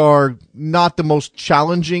these are not the most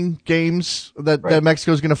challenging games that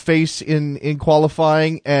Mexico is going to face in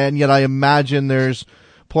qualifying, and yet I imagine there's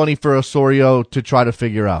plenty for Osorio to try to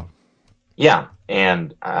figure out. Yeah,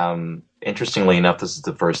 and interestingly enough, this is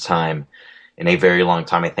the first time in a very long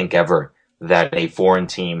time, I think ever, that a foreign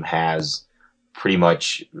team has pretty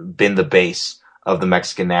much been the base of the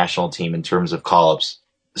Mexican national team in terms of call-ups.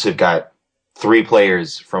 So you've got 3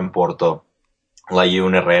 players from Porto,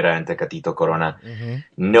 Layun, Herrera, and Tecatito Corona. Mm-hmm.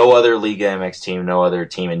 No other Liga MX team, no other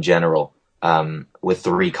team in general, with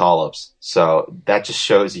 3 call-ups. So that just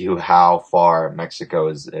shows you how far Mexico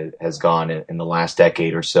has gone in the last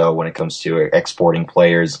decade or so when it comes to exporting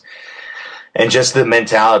players. And just the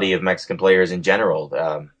mentality of Mexican players in general.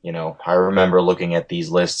 I remember looking at these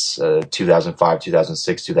lists, 2005,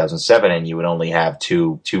 2006, 2007, and you would only have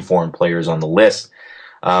two foreign players on the list.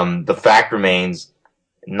 The fact remains,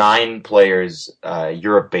 9 players,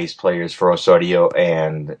 Europe-based players for Osorio,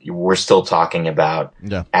 and we're still talking about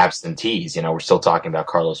absentees. We're still talking about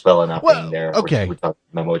Carlos Vela not being there. Okay. We're talking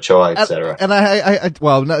Memo Ochoa, etc. And I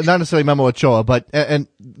well, not necessarily Memo Ochoa, but and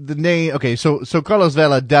the name. Okay, so Carlos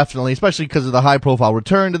Vela definitely, especially because of the high-profile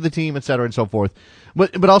return to the team, etc., and so forth.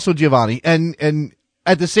 But also Giovanni, and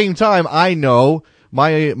at the same time, I know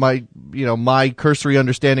my cursory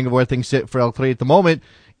understanding of where things sit for El Tri at the moment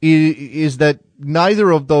is that neither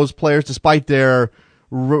of those players, despite their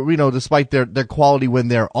quality when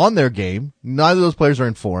they're on their game, neither of those players are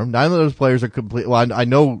informed. Neither of those players are complete. Well, I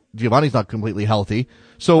know Giovanni's not completely healthy,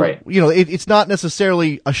 so right. It's not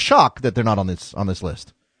necessarily a shock that they're not on this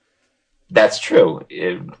list. That's true.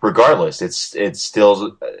 Regardless, it's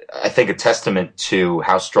still, I think, a testament to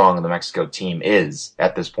how strong the Mexico team is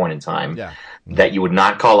at this point in time. Yeah. That you would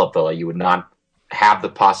not call up Vela, you would not have the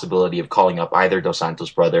possibility of calling up either Dos Santos'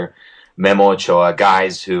 brother, Memo Ochoa,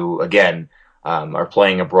 guys who, again, are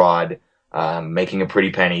playing abroad, making a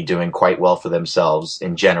pretty penny, doing quite well for themselves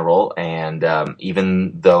in general. And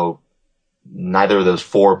even though neither of those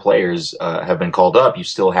 4 players have been called up, you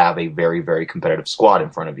still have a very, very competitive squad in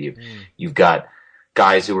front of you. You've got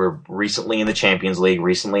guys who were recently in the Champions League,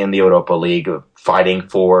 recently in the Europa League, fighting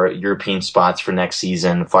for European spots for next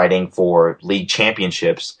season, fighting for league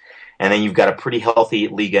championships. And then you've got a pretty healthy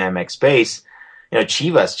Liga MX base.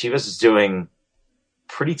 Chivas is doing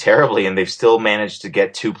pretty terribly, and they've still managed to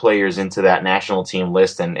get 2 players into that national team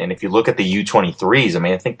list. And if you look at the U23s,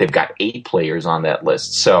 I think they've got 8 players on that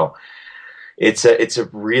list. So it's a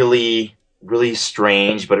really, really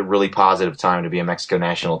strange, but a really positive time to be a Mexico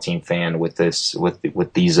national team fan with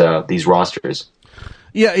these rosters.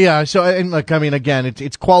 Yeah. So, and again,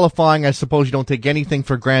 it's qualifying. I suppose you don't take anything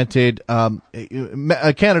for granted.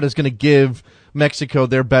 Canada's going to give Mexico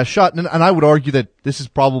their best shot, and I would argue that this is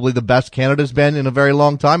probably the best Canada's been in a very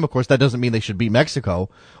long time. Of course, that doesn't mean they should beat Mexico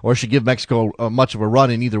or should give Mexico much of a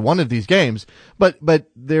run in either one of these games. But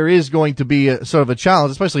there is going to be a sort of a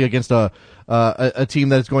challenge, especially against a team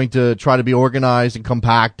that's going to try to be organized and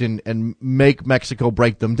compact and make Mexico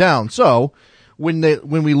break them down. So when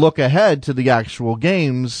we look ahead to the actual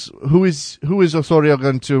games, who is Osorio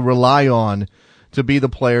going to rely on to be the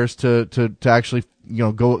players to actually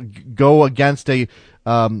go against a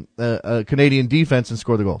Canadian defense and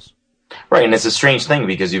score the goals? Right, and it's a strange thing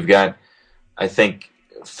because you've got, I think,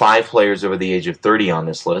 5 players over the age of 30 on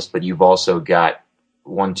this list, but you've also got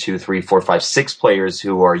 6 players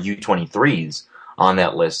who are U23s on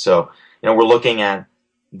that list. So, we're looking at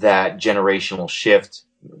that generational shift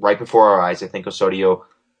right before our eyes. I think Osorio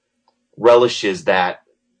relishes that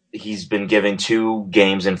he's been given 2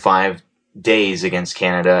 games in 5 days against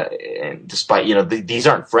Canada, and despite these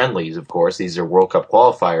aren't friendlies, of course, these are World Cup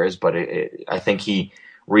qualifiers, but I think he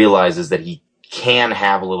realizes that he can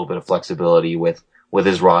have a little bit of flexibility with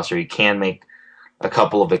his roster. He can make a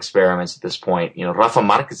couple of experiments at this point. Rafa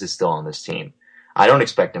Marquez is still on this team. I don't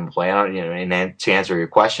expect him to play. And to answer your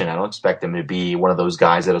question, I don't expect him to be one of those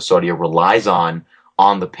guys that Osorio relies on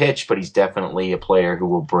the pitch, but he's definitely a player who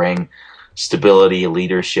will bring stability,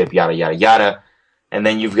 leadership, yada yada yada. And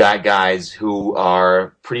then you've got guys who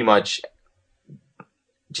are pretty much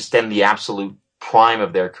just in the absolute prime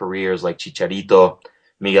of their careers, like Chicharito,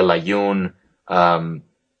 Miguel Layún, Héctor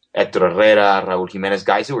Herrera, Raúl Jiménez,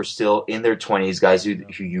 guys who are still in their 20s, guys who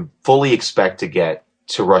you fully expect to get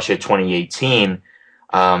to Russia 2018.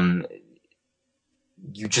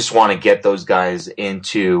 You just want to get those guys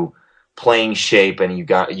into playing shape, and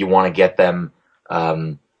you want to get them,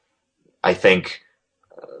 I think,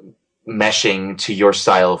 meshing to your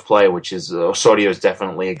style of play, which is Osorio is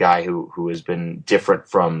definitely a guy who has been different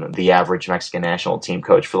from the average Mexican national team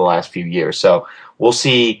coach for the last few years. So we'll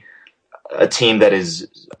see a team that is,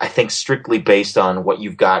 I think, strictly based on what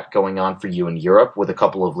you've got going on for you in Europe, with a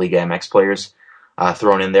couple of Liga MX players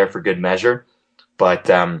thrown in there for good measure. But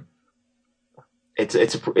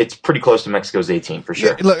it's pretty close to Mexico's 18 for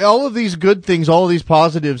sure. Yeah, look, all of these good things, all of these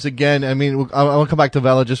positives. Again, I want to come back to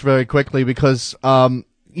Vela just very quickly because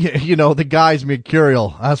the guy's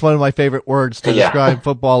mercurial. That's one of my favorite words to describe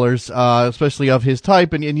footballers, especially of his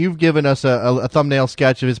type. And you've given us a thumbnail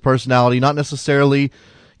sketch of his personality, not necessarily,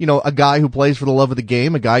 a guy who plays for the love of the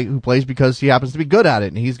game, a guy who plays because he happens to be good at it,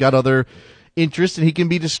 and he's got other interests, and he can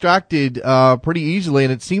be distracted pretty easily.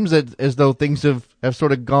 And it seems as though things have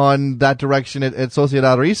sort of gone that direction at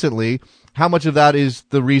Sociedad recently. How much of that is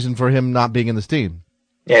the reason for him not being in this team?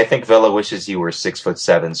 Yeah, I think Vela wishes he were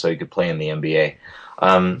 6'7" so he could play in the NBA.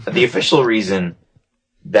 The official reason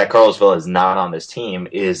that Carlos Vela is not on this team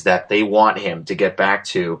is that they want him to get back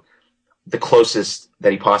to the closest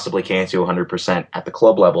that he possibly can to 100% at the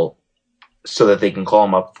club level so that they can call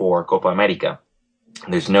him up for Copa America.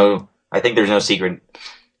 I think there's no secret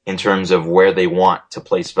in terms of where they want to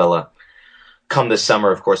place Vela. Come this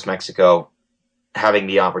summer, of course, Mexico having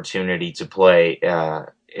the opportunity to play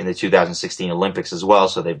in the 2016 Olympics as well,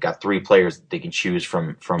 so they've got 3 players that they can choose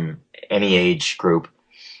from any age group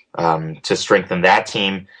to strengthen that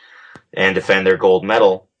team and defend their gold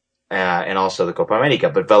medal and also the Copa America.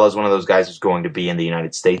 But Vela is one of those guys who's going to be in the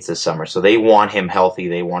United States this summer, so they want him healthy.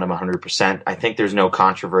 They want him 100%. I think there's no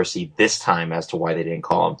controversy this time as to why they didn't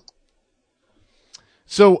call him.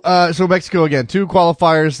 So Mexico again, 2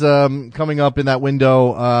 qualifiers coming up in that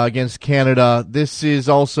window against Canada. This is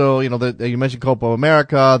also, you mentioned Copa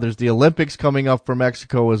America. There's the Olympics coming up for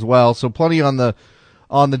Mexico as well. So plenty on the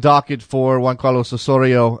docket for Juan Carlos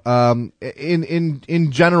Osorio.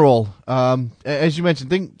 In general, as you mentioned,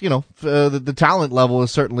 the talent level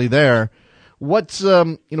is certainly there. What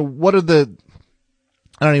are the,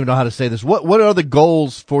 I don't even know how to say this. What are the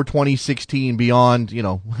goals for 2016 beyond,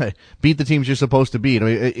 beat the teams you're supposed to beat? I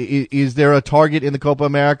mean, is there a target in the Copa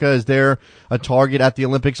America? Is there a target at the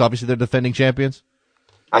Olympics? Obviously, they're defending champions.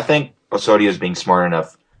 I think Osorio is being smart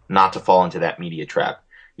enough not to fall into that media trap.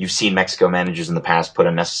 You've seen Mexico managers in the past put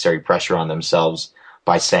unnecessary pressure on themselves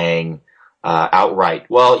by saying outright,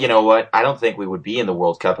 well, you know what? I don't think we would be in the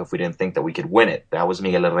World Cup if we didn't think that we could win it. That was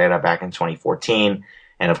Miguel Herrera back in 2014.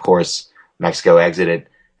 And of course, Mexico exited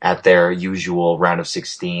at their usual round of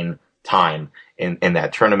 16 time in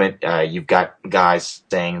that tournament. You've got guys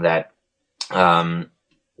saying that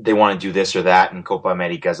they want to do this or that in Copa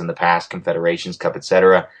Americas in the past, Confederations Cup,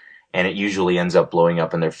 etc., and it usually ends up blowing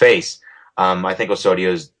up in their face. I think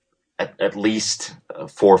Osorio's at least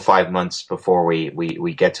 4 or 5 months before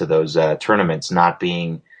we get to those tournaments, not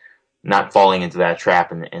falling into that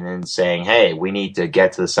trap and then saying, hey, we need to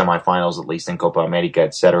get to the semifinals, at least in Copa America,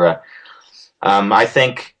 etc. I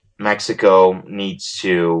think Mexico needs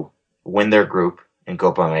to win their group in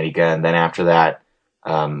Copa America, and then after that,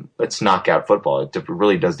 it's knockout football. It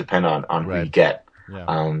really does depend on who you get.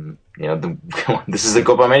 Yeah. This is the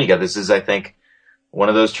Copa America. This is, I think, one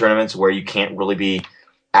of those tournaments where you can't really be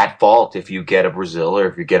at fault if you get a Brazil or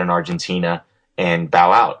if you get an Argentina and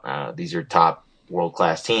bow out. These are top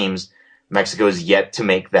world-class teams. Mexico is yet to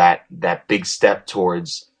make that big step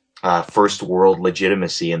towards first world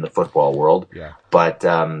legitimacy in the football world. Yeah. But,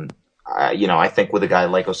 I think with a guy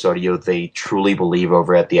like Osorio, they truly believe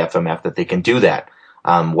over at the FMF that they can do that.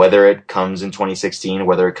 Whether it comes in 2016,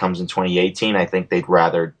 whether it comes in 2018, I think they'd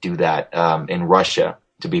rather do that in Russia,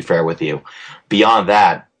 to be fair with you. Beyond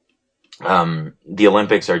that, the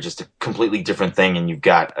Olympics are just a completely different thing, and you've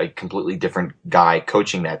got a completely different guy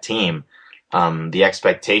coaching that team. The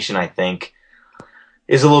expectation, I think,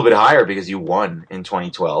 is a little bit higher because you won in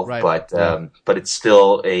 2012, right. But it's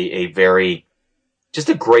still a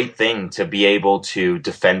great thing to be able to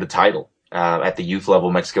defend the title. At the youth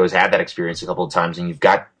level, Mexico has had that experience a couple of times, and you've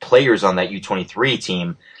got players on that U23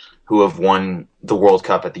 team who have won the World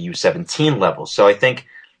Cup at the U17 level. So I think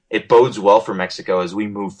it bodes well for Mexico as we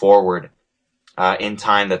move forward in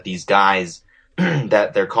time that these guys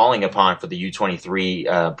that they're calling upon for the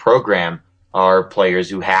U23 program are players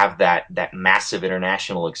who have that massive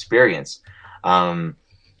international experience.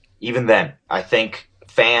 Even then, I think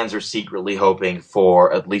fans are secretly hoping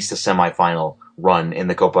for at least a semifinal run in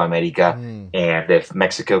the Copa America. And if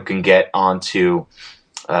Mexico can get onto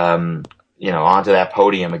that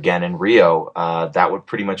podium again in Rio, that would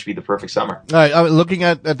pretty much be the perfect summer. All right, looking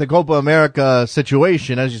at the Copa America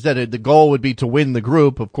situation, as you said, the goal would be to win the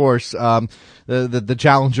group, of course. The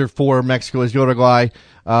challenger for Mexico is Uruguay,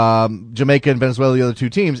 Jamaica and Venezuela, the other 2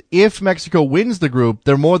 teams. If Mexico wins the group,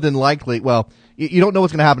 they're more than likely, you don't know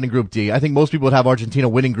what's going to happen in Group D. I think most people would have Argentina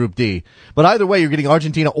winning Group D. But either way, you're getting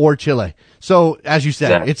Argentina or Chile. So, as you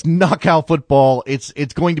said, It's knockout football. It's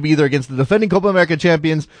going to be either against the defending Copa America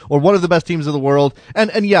champions or one of the best teams of the world.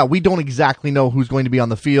 And yeah, we don't exactly know who's going to be on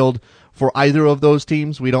the field for either of those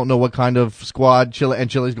teams. We don't know what kind of squad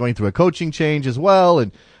Chile's going through a coaching change as well.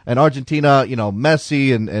 And Argentina,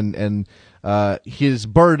 Messi and his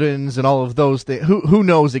burdens and all of those things. Who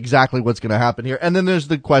knows exactly what's going to happen here? And then there's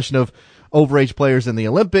the question of overage players in the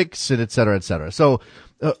Olympics and et cetera, et cetera. So,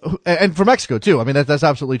 and for Mexico too. I mean, that's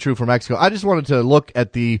absolutely true for Mexico. I just wanted to look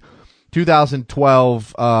at the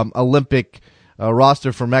 2012 Olympic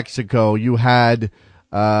roster for Mexico. You had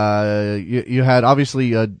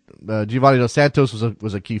obviously Giovanni Dos Santos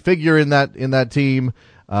was a key figure in that team.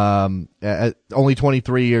 only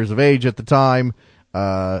 23 years of age at the time.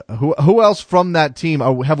 Who else from that team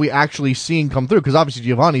have we actually seen come through? Because obviously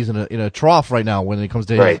Giovanni's in a trough right now when it comes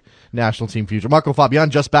to his national team future. Marco Fabian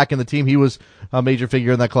just back in the team. He was a major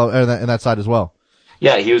figure in that club, in that side as well.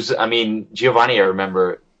 Yeah, he was. I mean, Giovanni, I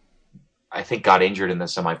remember, I think got injured in the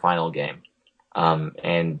semifinal game,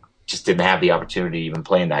 and just didn't have the opportunity to even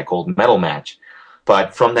play in that gold medal match.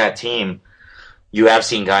 But from that team, you have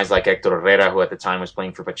seen guys like Hector Herrera, who at the time was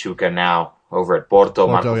playing for Pachuca, now over at Porto.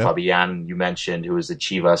 Marco Fabian, you mentioned, who is at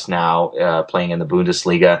Chivas now, playing in the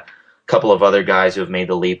Bundesliga. A couple of other guys who have made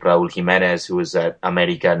the leap. Raul Jimenez, who is at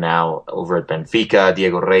America now, over at Benfica.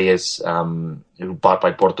 Diego Reyes, who bought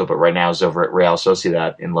by Porto, but right now is over at Real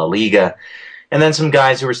Sociedad in La Liga. And then some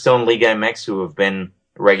guys who are still in Liga MX who have been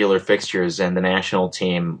regular fixtures in the national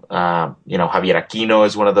team. Javier Aquino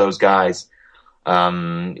is one of those guys.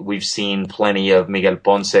 We've seen plenty of Miguel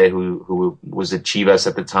Ponce, who was at Chivas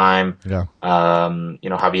at the time. Yeah.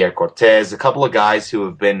 Javier Cortez, a couple of guys who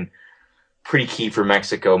have been pretty key for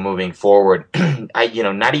Mexico moving forward.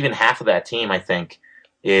 Not even half of that team, I think,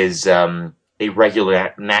 is a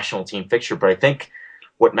regular national team fixture. But I think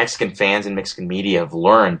what Mexican fans and Mexican media have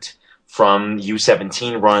learned from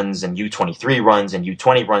U17 runs and U23 runs and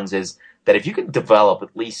U20 runs is that if you can develop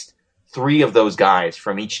at least 3 of those guys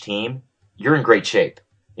from each team, you're in great shape.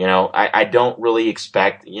 I don't really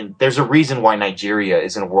expect, there's a reason why Nigeria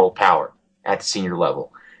isn't a world power at the senior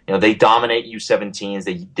level. They dominate U17s,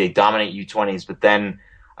 they dominate U20s, but then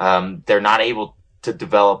they're not able to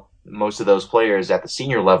develop most of those players at the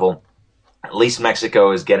senior level. At least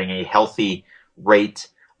Mexico is getting a healthy rate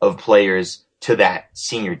of players to that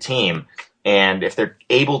senior team. And if they're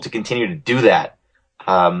able to continue to do that,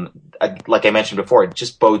 like I mentioned before, it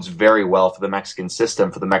just bodes very well for the Mexican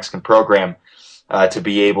system, for the Mexican program, to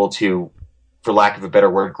be able to, for lack of a better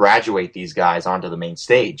word, graduate these guys onto the main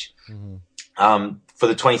stage. Mm-hmm. For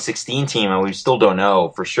the 2016 team, and we still don't know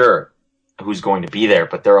for sure who's going to be there,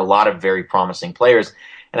 but there are a lot of very promising players.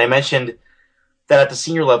 And I mentioned that at the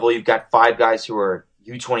senior level, you've got 5 guys who are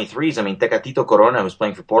U23s. I mean, Tecatito Corona, who's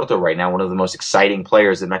playing for Porto right now, one of the most exciting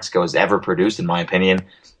players that Mexico has ever produced, in my opinion,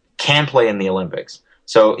 can play in the Olympics.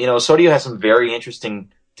 So, Osorio has some very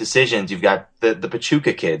interesting decisions. You've got the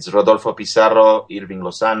Pachuca kids, Rodolfo Pizarro, Irving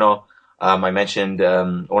Lozano. I mentioned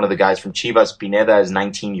one of the guys from Chivas, Pineda, is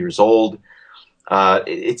 19 years old.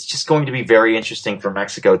 It's just going to be very interesting for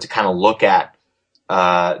Mexico to kind of look at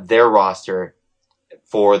their roster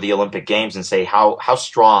for the Olympic Games and say, how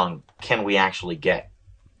strong can we actually get?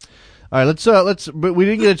 All right, but we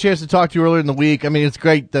didn't get a chance to talk to you earlier in the week. I mean, it's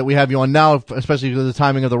great that we have you on now, especially because of the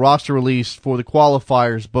timing of the roster release for the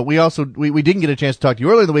qualifiers. But we didn't get a chance to talk to you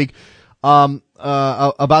earlier in the week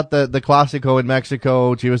about the Clasico in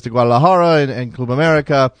Mexico, Chivas de Guadalajara and Club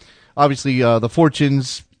America. Obviously, the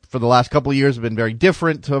fortunes for the last couple of years have been very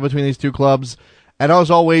different between these two clubs. And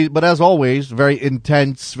as always, very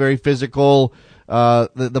intense, very physical.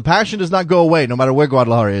 The passion does not go away, no matter where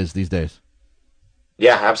Guadalajara is these days.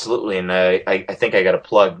 Yeah, absolutely. And I think I got to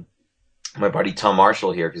plug my buddy Tom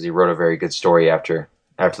Marshall here because he wrote a very good story after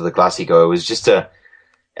the Clasico. It was just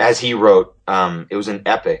as he wrote, it was an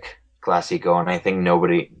epic Clasico, and I think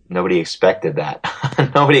nobody expected that.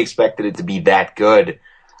 Nobody expected it to be that good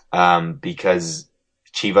because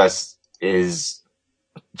Chivas is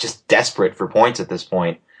just desperate for points at this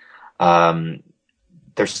point.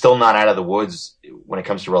 They're still not out of the woods when it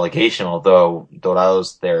comes to relegation, although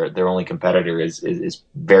Dorados, their only competitor, is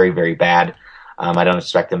very, very bad. I don't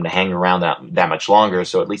expect them to hang around that much longer,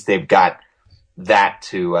 so at least they've got that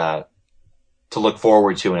to look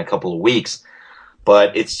forward to in a couple of weeks.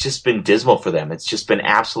 But it's just been dismal for them. It's just been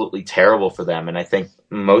absolutely terrible for them, and I think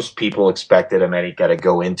most people expected America to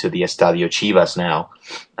go into the Estadio Chivas now.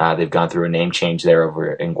 They've gone through a name change there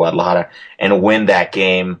over in Guadalajara and win that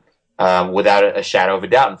game without a shadow of a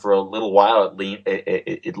doubt. And for a little while,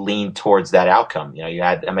 it leaned towards that outcome. You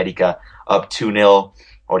had America up 2-0,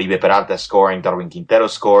 Oribe Peralta scoring, Darwin Quintero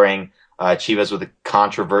scoring, Chivas with a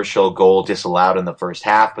controversial goal disallowed in the first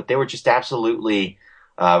half, but they were just absolutely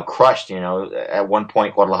crushed. At one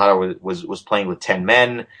point, Guadalajara was playing with 10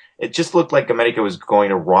 men. It just looked like America was going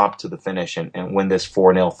to romp to the finish and win this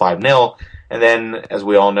 4-0, 5-0. And then, as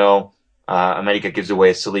we all know, America gives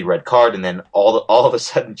away a silly red card, and then all of a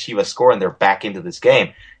sudden Chivas score, and they're back into this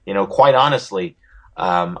game. Quite honestly,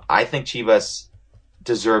 I think Chivas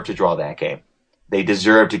deserved to draw that game. They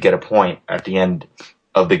deserve to get a point at the end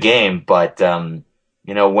of the game. But when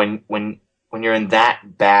you're in that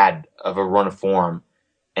bad of a run of form,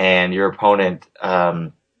 and your opponent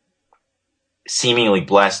seemingly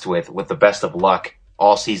blessed with the best of luck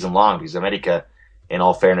all season long, because America, in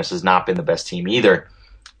all fairness, has not been the best team either.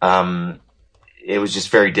 it was just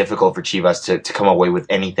very difficult for Chivas to come away with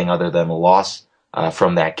anything other than a loss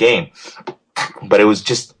from that game. But it was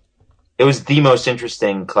the most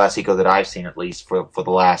interesting Clasico that I've seen, at least for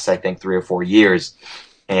the last, I think, 3 or 4 years.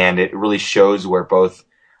 And it really shows where both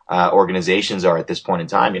organizations are at this point in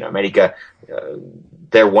time. America,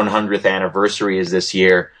 their 100th anniversary is this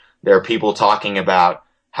year. There are people talking about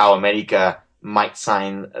how America might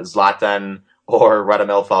sign Zlatan or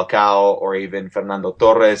Radamel Falcao or even Fernando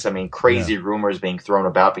Torres. I mean, crazy rumors being thrown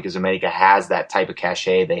about because America has that type of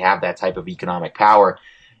cachet. They have that type of economic power.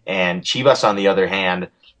 And Chivas, on the other hand,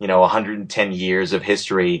 110 years of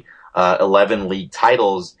history, 11 league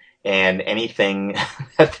titles, and anything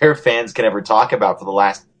that their fans can ever talk about for the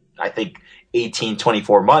last, I think, 18,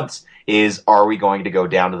 24 months is, are we going to go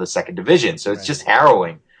down to the second division? So it's just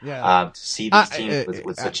harrowing. To see these teams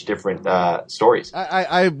with such different stories. You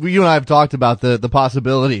and I have talked about the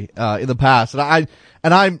possibility in the past, and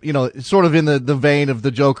I'm sort of in the vein of the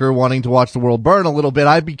Joker wanting to watch the world burn a little bit.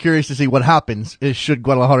 I'd be curious to see what happens should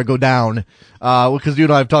Guadalajara go down, because you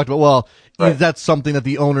and I have talked about is that something that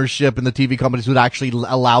the ownership and the TV companies would actually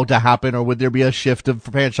allow to happen, or would there be a shift of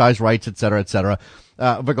franchise rights, et cetera,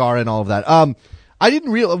 Vergara and all of that. I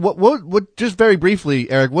didn't realize what just very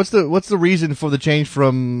briefly, Eric, what's the reason for the change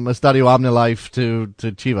from Estadio Omnilife to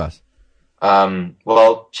Chivas?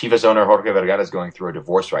 Well, Chivas owner Jorge Vergara is going through a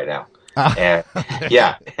divorce right now. And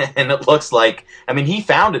it looks like, he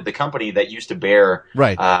founded the company that used to bear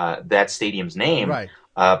that stadium's name. Right.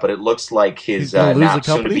 But it looks like his now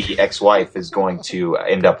soon-to-be ex-wife is going to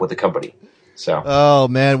end up with the company. So. Oh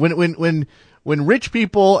man, when rich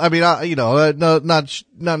people, not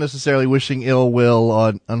necessarily wishing ill will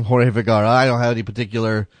on Jorge Vergara. I don't have any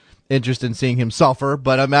particular interest in seeing him suffer,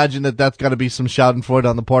 but I imagine that's got to be some schadenfreude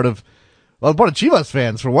on the part of Chivas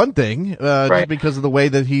fans, for one thing, just because of the way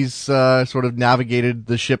that he's sort of navigated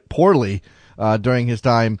the ship poorly during his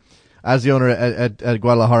time as the owner at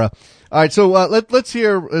Guadalajara. All right, so let's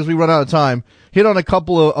hear, as we run out of time, hit on a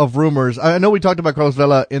couple of rumors. I know we talked about Carlos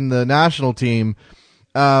Vela in the national team.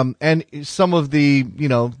 And some of the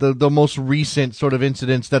most recent sort of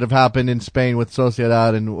incidents that have happened in Spain with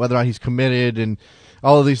Sociedad and whether or not he's committed and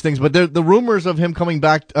all of these things. But the rumors of him coming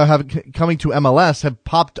back, coming to MLS have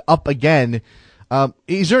popped up again.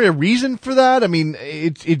 Is there a reason for that?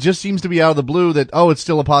 It just seems to be out of the blue that, it's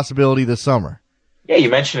still a possibility this summer. Yeah, you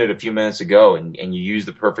mentioned it a few minutes ago, and you used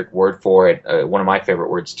the perfect word for it. One of my favorite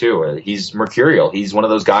words, too. He's mercurial. He's one of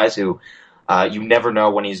those guys who you never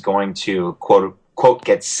know when he's going to, quote,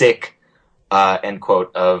 get sick, end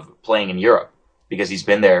quote, of playing in Europe, because he's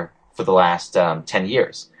been there for the last 10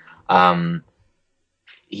 years.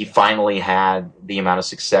 He finally had the amount of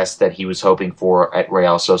success that he was hoping for at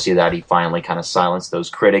Real Sociedad. He finally kind of silenced those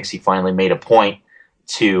critics. He finally made a point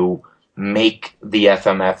to make the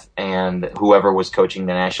FMF and whoever was coaching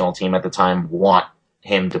the national team at the time want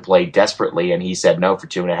him to play desperately, and he said no for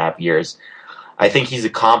 2.5 years. I think he's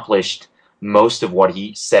accomplished most of what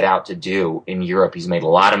he set out to do in Europe. He's made a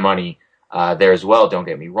lot of money there as well, don't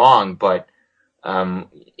get me wrong, but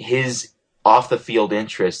his off-the-field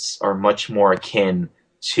interests are much more akin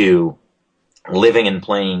to living and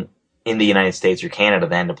playing in the United States or Canada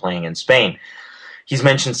than to playing in Spain. He's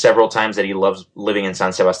mentioned several times that he loves living in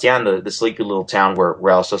San Sebastián, the sleepy little town where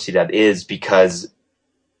Real Sociedad is, because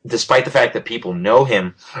despite the fact that people know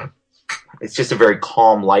him, it's just a very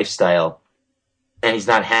calm lifestyle. And he's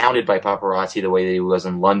not hounded by paparazzi the way that he was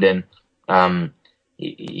in London.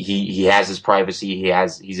 He has his privacy.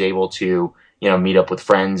 He's able to, meet up with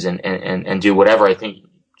friends and do whatever. I think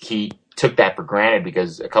he took that for granted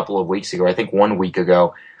because a couple of weeks ago, I think 1 week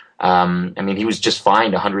ago, he was just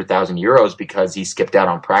fined 100,000 euros because he skipped out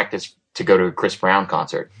on practice to go to a Chris Brown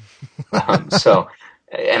concert.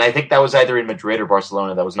 And I think that was either in Madrid or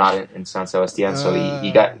Barcelona. That was not in San Sebastián. So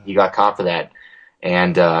he got caught for that,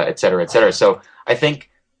 and et cetera, et cetera. So I think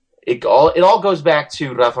it all goes back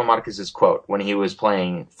to Rafa Marquez's quote when he was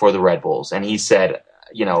playing for the Red Bulls, and he said,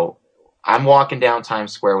 I'm walking down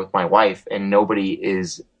Times Square with my wife, and nobody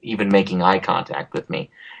is even making eye contact with me.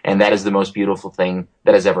 And that is the most beautiful thing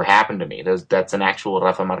that has ever happened to me. That's an actual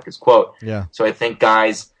Rafa Marquez quote. Yeah. So I think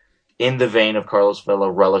guys in the vein of Carlos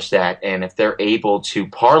Vela relish that, and if they're able to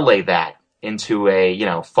parlay that into a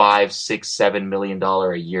 $5, $6, $7 million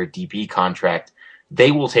a year DP contract,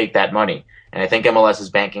 they will take that money. And I think MLS is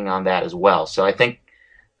banking on that as well. So I think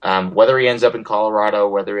whether he ends up in Colorado,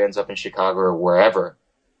 whether he ends up in Chicago or wherever,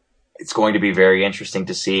 it's going to be very interesting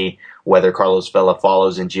to see whether Carlos Vela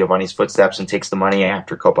follows in Giovanni's footsteps and takes the money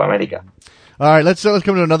after Copa America. All right, let's come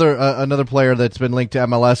to another player that's been linked to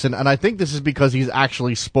MLS, and I think this is because he's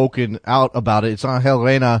actually spoken out about it. It's Angel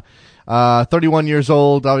Reyna, 31 years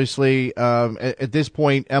old, obviously. At this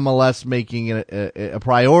point, MLS making it a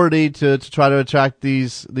priority to try to attract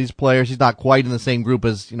these players. He's not quite in the same group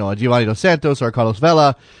as Giovanni Dos Santos or Carlos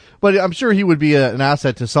Vela, but I'm sure he would be an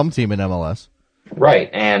asset to some team in MLS.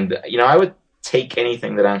 Right, and I would take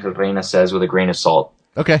anything that Angel Reyna says with a grain of salt.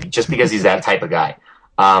 Okay, just because he's that type of guy.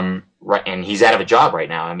 Right, and he's out of a job right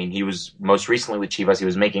now. I mean, he was most recently with Chivas. He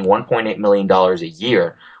was making $1.8 million a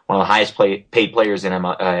year, one of the highest paid players in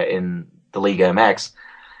the Liga MX.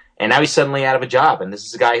 And now he's suddenly out of a job. And this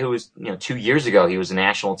is a guy who was, 2 years ago, he was a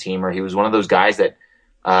national teamer. He was one of those guys that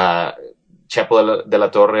Chepo de la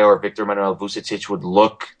Torre or Victor Manuel Vucetich would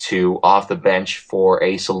look to off the bench for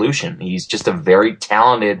a solution. He's just a very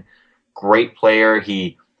talented, great player.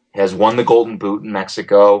 He has won the Golden Boot in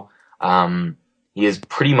Mexico. He has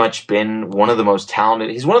pretty much been one of the most talented.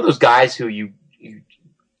 He's one of those guys who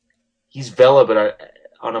he's Vela, but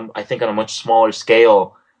I think on a much smaller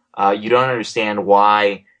scale. You don't understand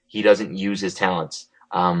why he doesn't use his talents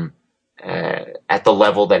at the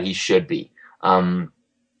level that he should be.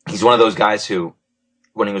 He's one of those guys who,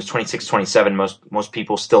 when he was 26, 27, most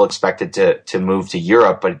people still expected to move to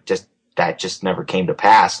Europe, but that just never came to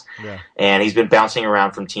pass. Yeah. And he's been bouncing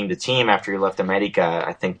around from team to team after he left America,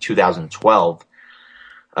 I think 2012.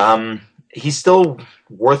 He's still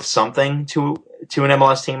worth something to an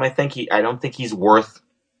MLS team. I don't think he's worth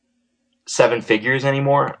seven figures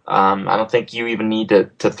anymore. I don't think you even need to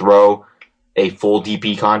throw a full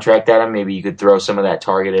DP contract at him. Maybe you could throw some of that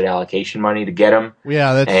targeted allocation money to get him.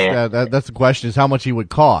 Yeah, that's the question, is how much he would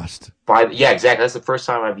cost. Yeah, exactly. That's the first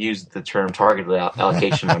time I've used the term targeted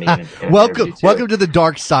allocation money. In welcome to the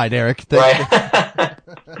dark side, Eric. Right.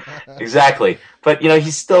 Exactly. But,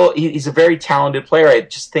 he's a very talented player. I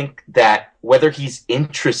just think that whether he's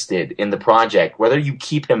interested in the project, whether you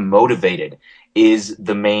keep him motivated is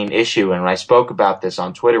the main issue. And when I spoke about this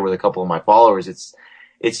on Twitter with a couple of my followers,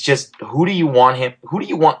 it's just, who do you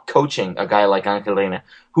want coaching a guy like Angel Reyna?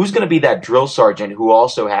 Who's going to be that drill sergeant who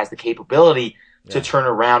also has the capability to turn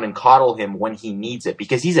around and coddle him when he needs it?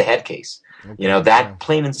 Because he's a head case. Okay.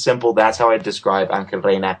 Plain and simple, that's how I describe Angel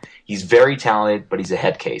Reyna. He's very talented, but he's a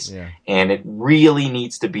head case. Yeah. And it really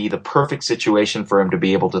needs to be the perfect situation for him to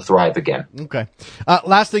be able to thrive again. Okay.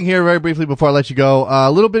 Last thing here, very briefly before I let you go. A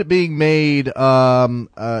little bit being made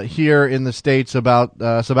here in the States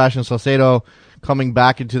about Sebastian Salcedo coming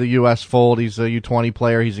back into the U.S. fold. He's a U20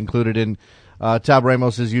 player. He's included in Tab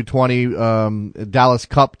Ramos's U20 Dallas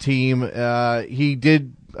Cup team. He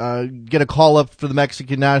did get a call up for the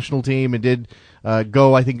Mexican national team and did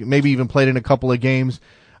go, I think, maybe even played in a couple of games.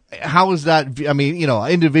 How is that? I mean,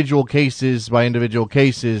 individual cases by individual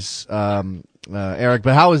cases, Eric,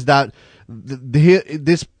 but how is that?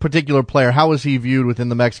 This particular player, how is he viewed within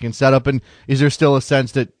the Mexican setup? And is there still a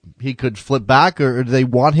sense that he could flip back, or do they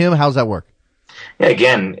want him? How's that work? Yeah,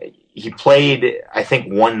 again, he played, I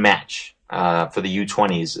think, one match for the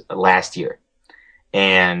U20s last year.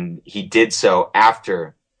 And he did so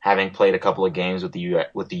after having played a couple of games with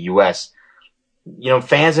the U.S.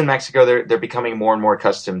 Fans in Mexico, they're becoming more and more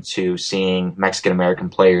accustomed to seeing Mexican-American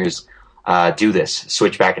players do this,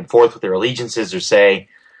 switch back and forth with their allegiances, or say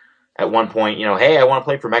at one point, hey, I want to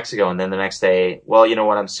play for Mexico, and then the next day, well, you know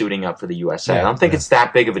what, I'm suiting up for the USA. I don't think it's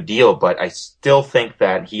that big of a deal, but I still think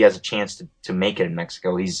that he has a chance to make it in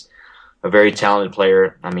Mexico. He's a very talented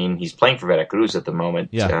player. I mean, he's playing for Veracruz at the moment,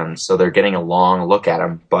 so they're getting a long look at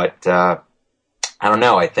him. But I don't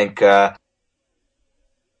know. I think that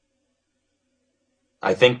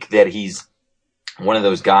he's one of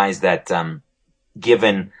those guys that,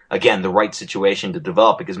 given again the right situation to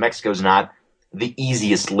develop, because Mexico's not the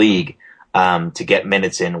easiest league to get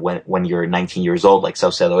minutes in when you're 19 years old, like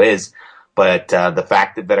Saucedo is. But the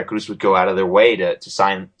fact that Veracruz would go out of their way to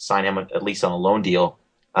sign him at least on a loan deal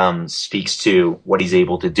speaks to what he's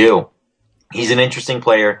able to do. He's an interesting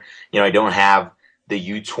player. I don't have the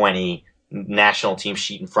U20 national team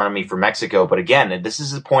sheet in front of me for Mexico, but again, this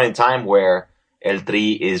is a point in time where El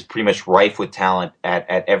Tri is pretty much rife with talent at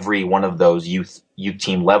every one of those youth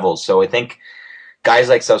team levels. So I think guys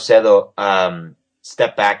like Saucedo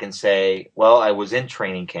step back and say, well, I was in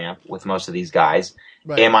training camp with most of these guys.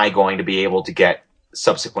 Right. Am I going to be able to get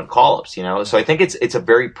subsequent call-ups? So I think it's a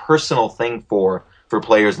very personal thing for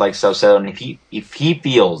players like Saucedo. And if he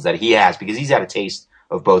feels that he has, because he's had a taste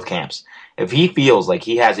of both camps, if he feels like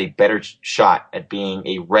he has a better shot at being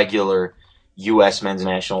a regular U.S. men's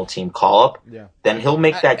national team call up, then he'll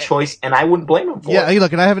make that choice, and I wouldn't blame him for it. Yeah, hey,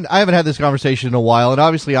 look, and I haven't had this conversation in a while, and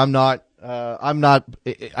obviously I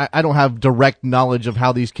don't have direct knowledge of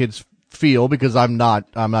how these kids feel because I'm not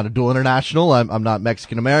a dual international. I'm not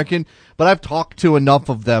Mexican American, but I've talked to enough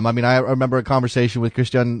of them. I mean, I remember a conversation with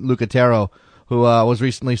Christian Lucatero, who was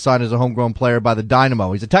recently signed as a homegrown player by the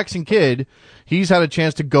Dynamo. He's a Texan kid. He's had a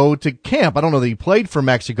chance to go to camp. I don't know that he played for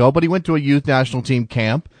Mexico, but he went to a youth national team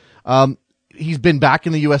camp. He's been back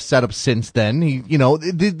in the U.S. setup since then.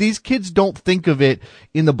 These kids don't think of it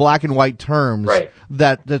in the black and white terms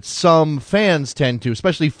that some fans tend to,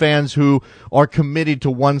 especially fans who are committed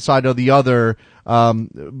to one side or the other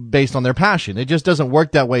based on their passion. It just doesn't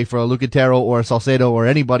work that way for a Lucatero or a Salcedo or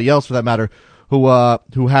anybody else for that matter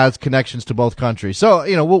who has connections to both countries. So,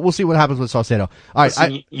 we'll see what happens with Salcedo. All right,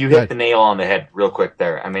 listen, you hit the nail on the head real quick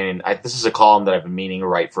there. I mean, this is a column that I've been meaning to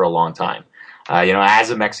write for a long time. As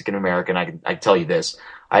a Mexican American, I can tell you this.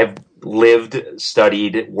 I've lived,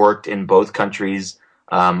 studied, worked in both countries.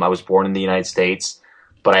 I was born in the United States,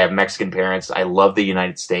 but I have Mexican parents. I love the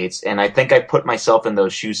United States, and I think I put myself in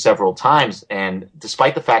those shoes several times. And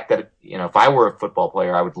despite the fact that, if I were a football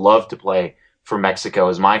player, I would love to play for Mexico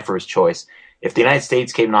as my first choice. If the United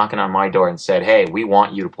States came knocking on my door and said, "Hey, we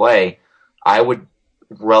want you to play," I would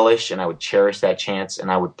relish and I would cherish that chance,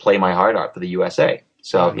 and I would play my heart out for the USA.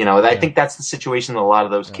 So, I think that's the situation that a lot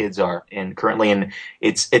of those kids are in currently. And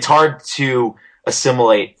it's hard to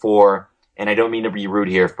assimilate for, and I don't mean to be rude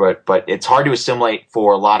here, but it's hard to assimilate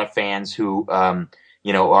for a lot of fans who,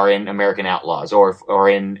 are in American Outlaws or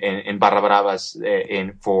in Barra Bravas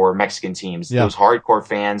for Mexican teams. Yeah. Those hardcore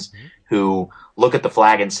fans who look at the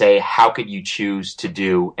flag and say, how could you choose to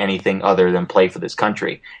do anything other than play for this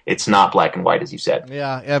country? It's not black and white, as you said.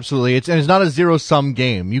 Yeah, absolutely. It's not a zero-sum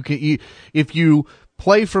game. If you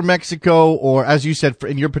play for Mexico, or as you said,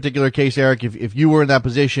 in your particular case, Eric, if you were in that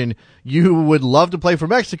position, you would love to play for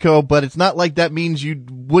Mexico, but it's not like that means you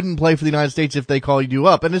wouldn't play for the United States if they called you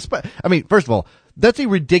up. And first of all, that's a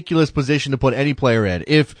ridiculous position to put any player in.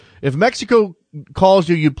 If Mexico calls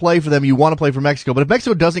you, you play for them, you want to play for Mexico. But if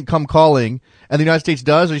Mexico doesn't come calling and the United States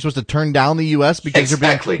does, are you supposed to turn down the U.S. because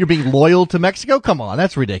you're being loyal to Mexico? Come on,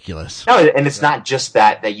 that's ridiculous. No, and it's not just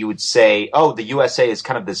that you would say, oh, the USA is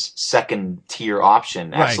kind of this second tier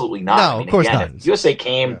option. Right. Absolutely not. No, of course not. If the USA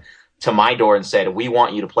came to my door and said, we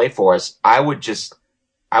want you to play for us, I would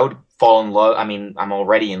fall in love. I mean, I'm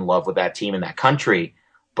already in love with that team and that country.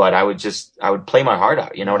 But I would play my heart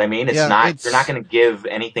out. You know what I mean? You're not going to give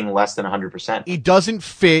anything less than 100%. It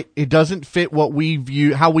doesn't fit what we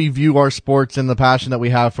view, how we view our sports and the passion that we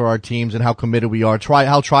have for our teams and how committed we are.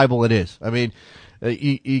 How tribal it is. I mean,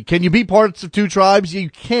 can you be parts of two tribes? You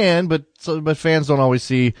can, but fans don't always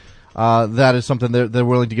see that is something they're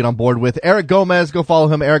willing to get on board with. Eric Gomez, go follow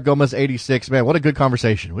him. Eric Gomez 86. Man, what a good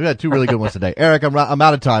conversation. We had two really good ones today. Eric, I'm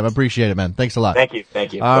out of time. I appreciate it, man. Thanks a lot. Thank you.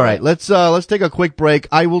 All right, let's take a quick break.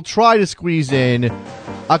 I will try to squeeze in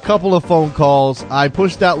a couple of phone calls. I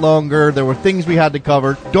pushed that longer. There were things we had to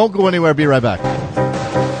cover. Don't go anywhere. Be right back.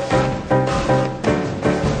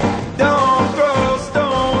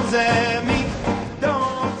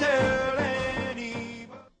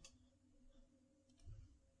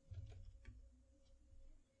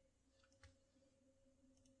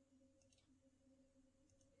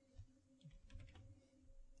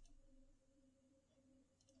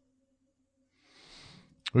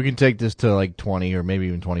 We can take this to like 20 or maybe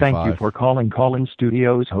even 25. Thank you for calling Call-In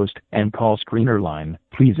Studios host and call screener line.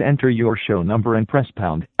 Please enter your show number and press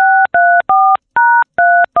pound.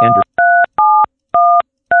 Enter.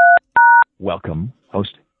 Welcome,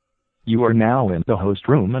 host. You are now in the host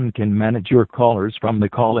room and can manage your callers from the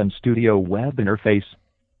Call-In Studio web interface.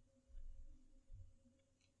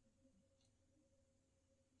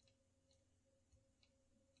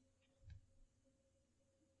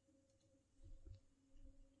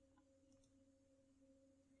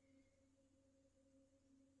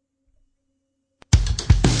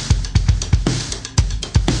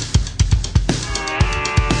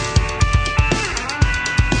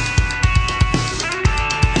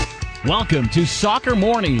 Welcome to Soccer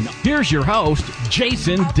Morning. Here's your host,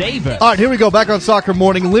 Jason Davis. All right, here we go. Back on Soccer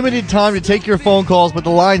Morning. Limited time to take your phone calls, but the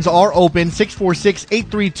lines are open.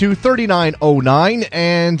 646-832-3909.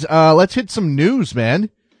 And let's hit some news, man.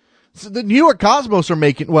 So the New York Cosmos are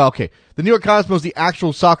making... Well, okay. The New York Cosmos, the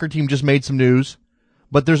actual soccer team, just made some news.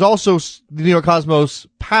 But there's also the New York Cosmos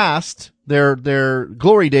past their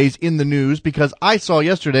glory days in the news, because I saw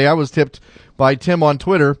yesterday, I was tipped by Tim on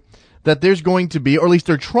Twitter, that there's going to be, or at least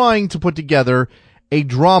they're trying to put together, a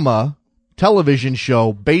drama television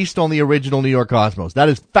show based on the original New York Cosmos. That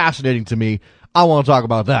is fascinating to me. I want to talk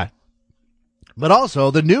about that. But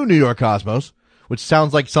also, the new New York Cosmos, which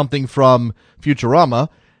sounds like something from Futurama,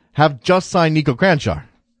 have just signed Nico Kranjčar,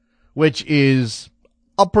 which is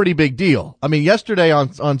a pretty big deal. I mean, yesterday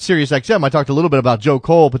on Sirius XM, I talked a little bit about Joe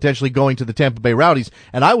Cole potentially going to the Tampa Bay Rowdies,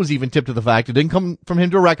 and I was even tipped to the fact it didn't come from him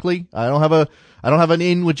directly. I don't have an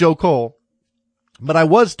in with Joe Cole, but I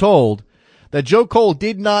was told that Joe Cole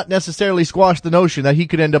did not necessarily squash the notion that he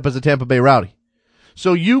could end up as a Tampa Bay Rowdy.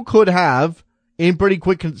 So you could have, in pretty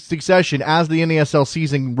quick succession, as the NASL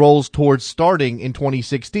season rolls towards starting in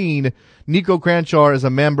 2016, Nico Kranjčar as a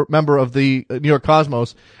member of the New York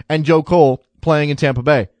Cosmos and Joe Cole playing in Tampa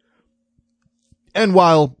Bay. And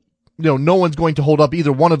while, no one's going to hold up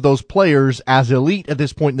either one of those players as elite at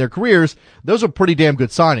this point in their careers, those are pretty damn good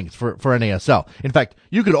signings for NASL. In fact,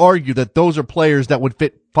 you could argue that those are players that would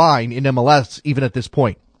fit fine in MLS even at this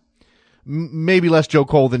point. Maybe less Joe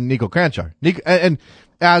Cole than Nico Kranjčar. And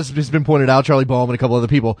as has been pointed out, Charlie Bowman and a couple other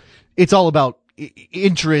people, it's all about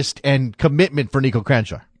interest and commitment for Nico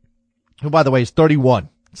Kranjčar, who, by the way, is 31.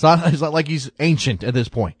 It's not like he's ancient at this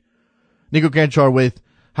point. Nico Kranjčar with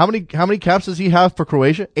how many caps does he have for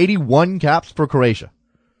Croatia? 81 caps for Croatia.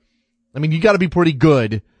 I mean, you got to be pretty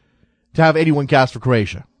good to have 81 caps for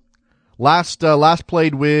Croatia. Last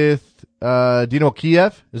played with Dynamo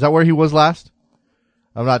Kiev. Is that where he was last?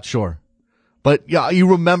 I'm not sure. But yeah, you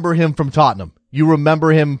remember him from Tottenham. You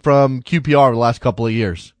remember him from QPR the last couple of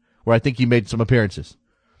years, where I think he made some appearances.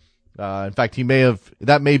 In fact,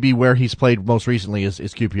 that may be where he's played most recently is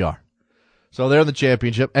QPR. So they're in the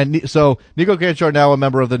championship. And so Nico Kranjčar now a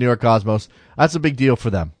member of the New York Cosmos. That's a big deal for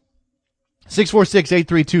them.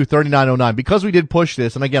 646-832-3909. Because we did push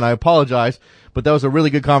this, and again, I apologize, but that was a really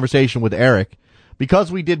good conversation with Eric.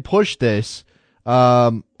 Because we did push this,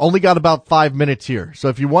 only got about 5 minutes here. So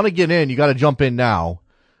if you want to get in, you got to jump in now.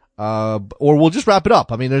 Or we'll just wrap it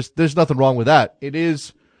up. I mean, there's nothing wrong with that. It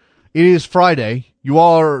is Friday. You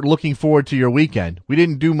all are looking forward to your weekend. We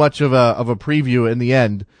didn't do much of a preview in the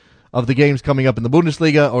end of the games coming up in the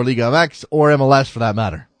Bundesliga or Liga MX or MLS for that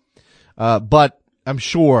matter. But I'm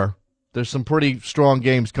sure there's some pretty strong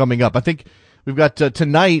games coming up. I think we've got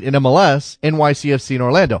tonight in MLS, NYCFC in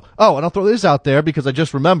Orlando. Oh, and I'll throw this out there because I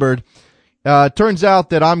just remembered. Turns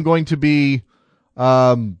out that I'm going to be,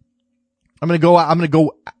 I'm going to go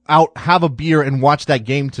out, have a beer and watch that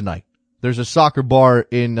game tonight. There's a soccer bar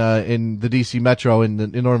in the DC Metro in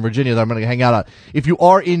Northern Virginia that I'm going to hang out at. If you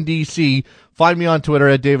are in DC, find me on Twitter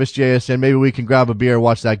at DavisJSN. Maybe we can grab a beer and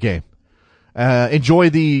watch that game.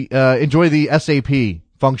 Enjoy the SAP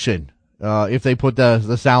function, if they put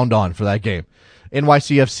the sound on for that game.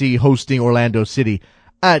 NYCFC hosting Orlando City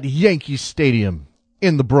at Yankee Stadium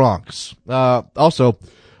in the Bronx. Also,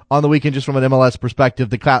 on the weekend, just from an MLS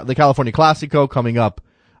perspective, the California Clasico coming up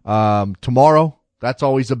tomorrow. That's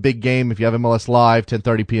always a big game. If you have MLS Live,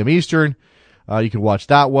 10:30 p.m. Eastern, you can watch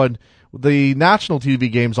that one. The national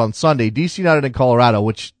TV games on Sunday, DC United and Colorado,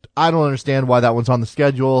 which I don't understand why that one's on the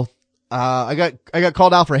schedule. I got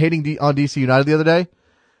called out for hating on DC United the other day,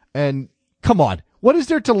 and come on, what is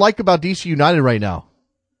there to like about DC United right now?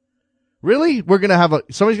 Really? We're gonna have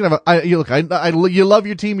somebody's gonna have you love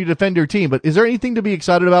your team, you defend your team, but is there anything to be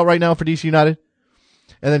excited about right now for DC United?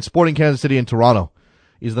 And then Sporting Kansas City and Toronto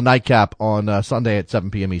is the nightcap on Sunday at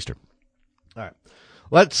 7 p.m. Eastern. All right.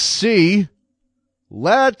 Let's see.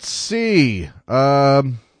 Yeah,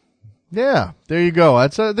 there you go. I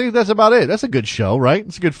think that's about it. That's a good show, right?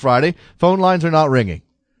 It's a good Friday. Phone lines are not ringing.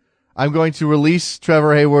 I'm going to release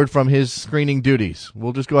Trevor Hayward from his screening duties.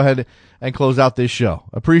 We'll just go ahead and close out this show.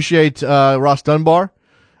 Appreciate Ross Dunbar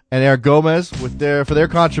and Eric Gomez for their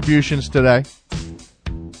contributions today.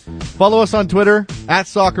 Follow us on Twitter at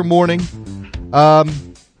Soccer Morning.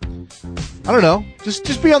 I don't know.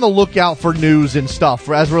 Just be on the lookout for news and stuff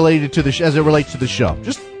as it relates to the show.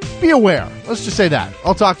 Just be aware. Let's just say that.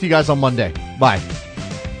 I'll talk to you guys on Monday. Bye.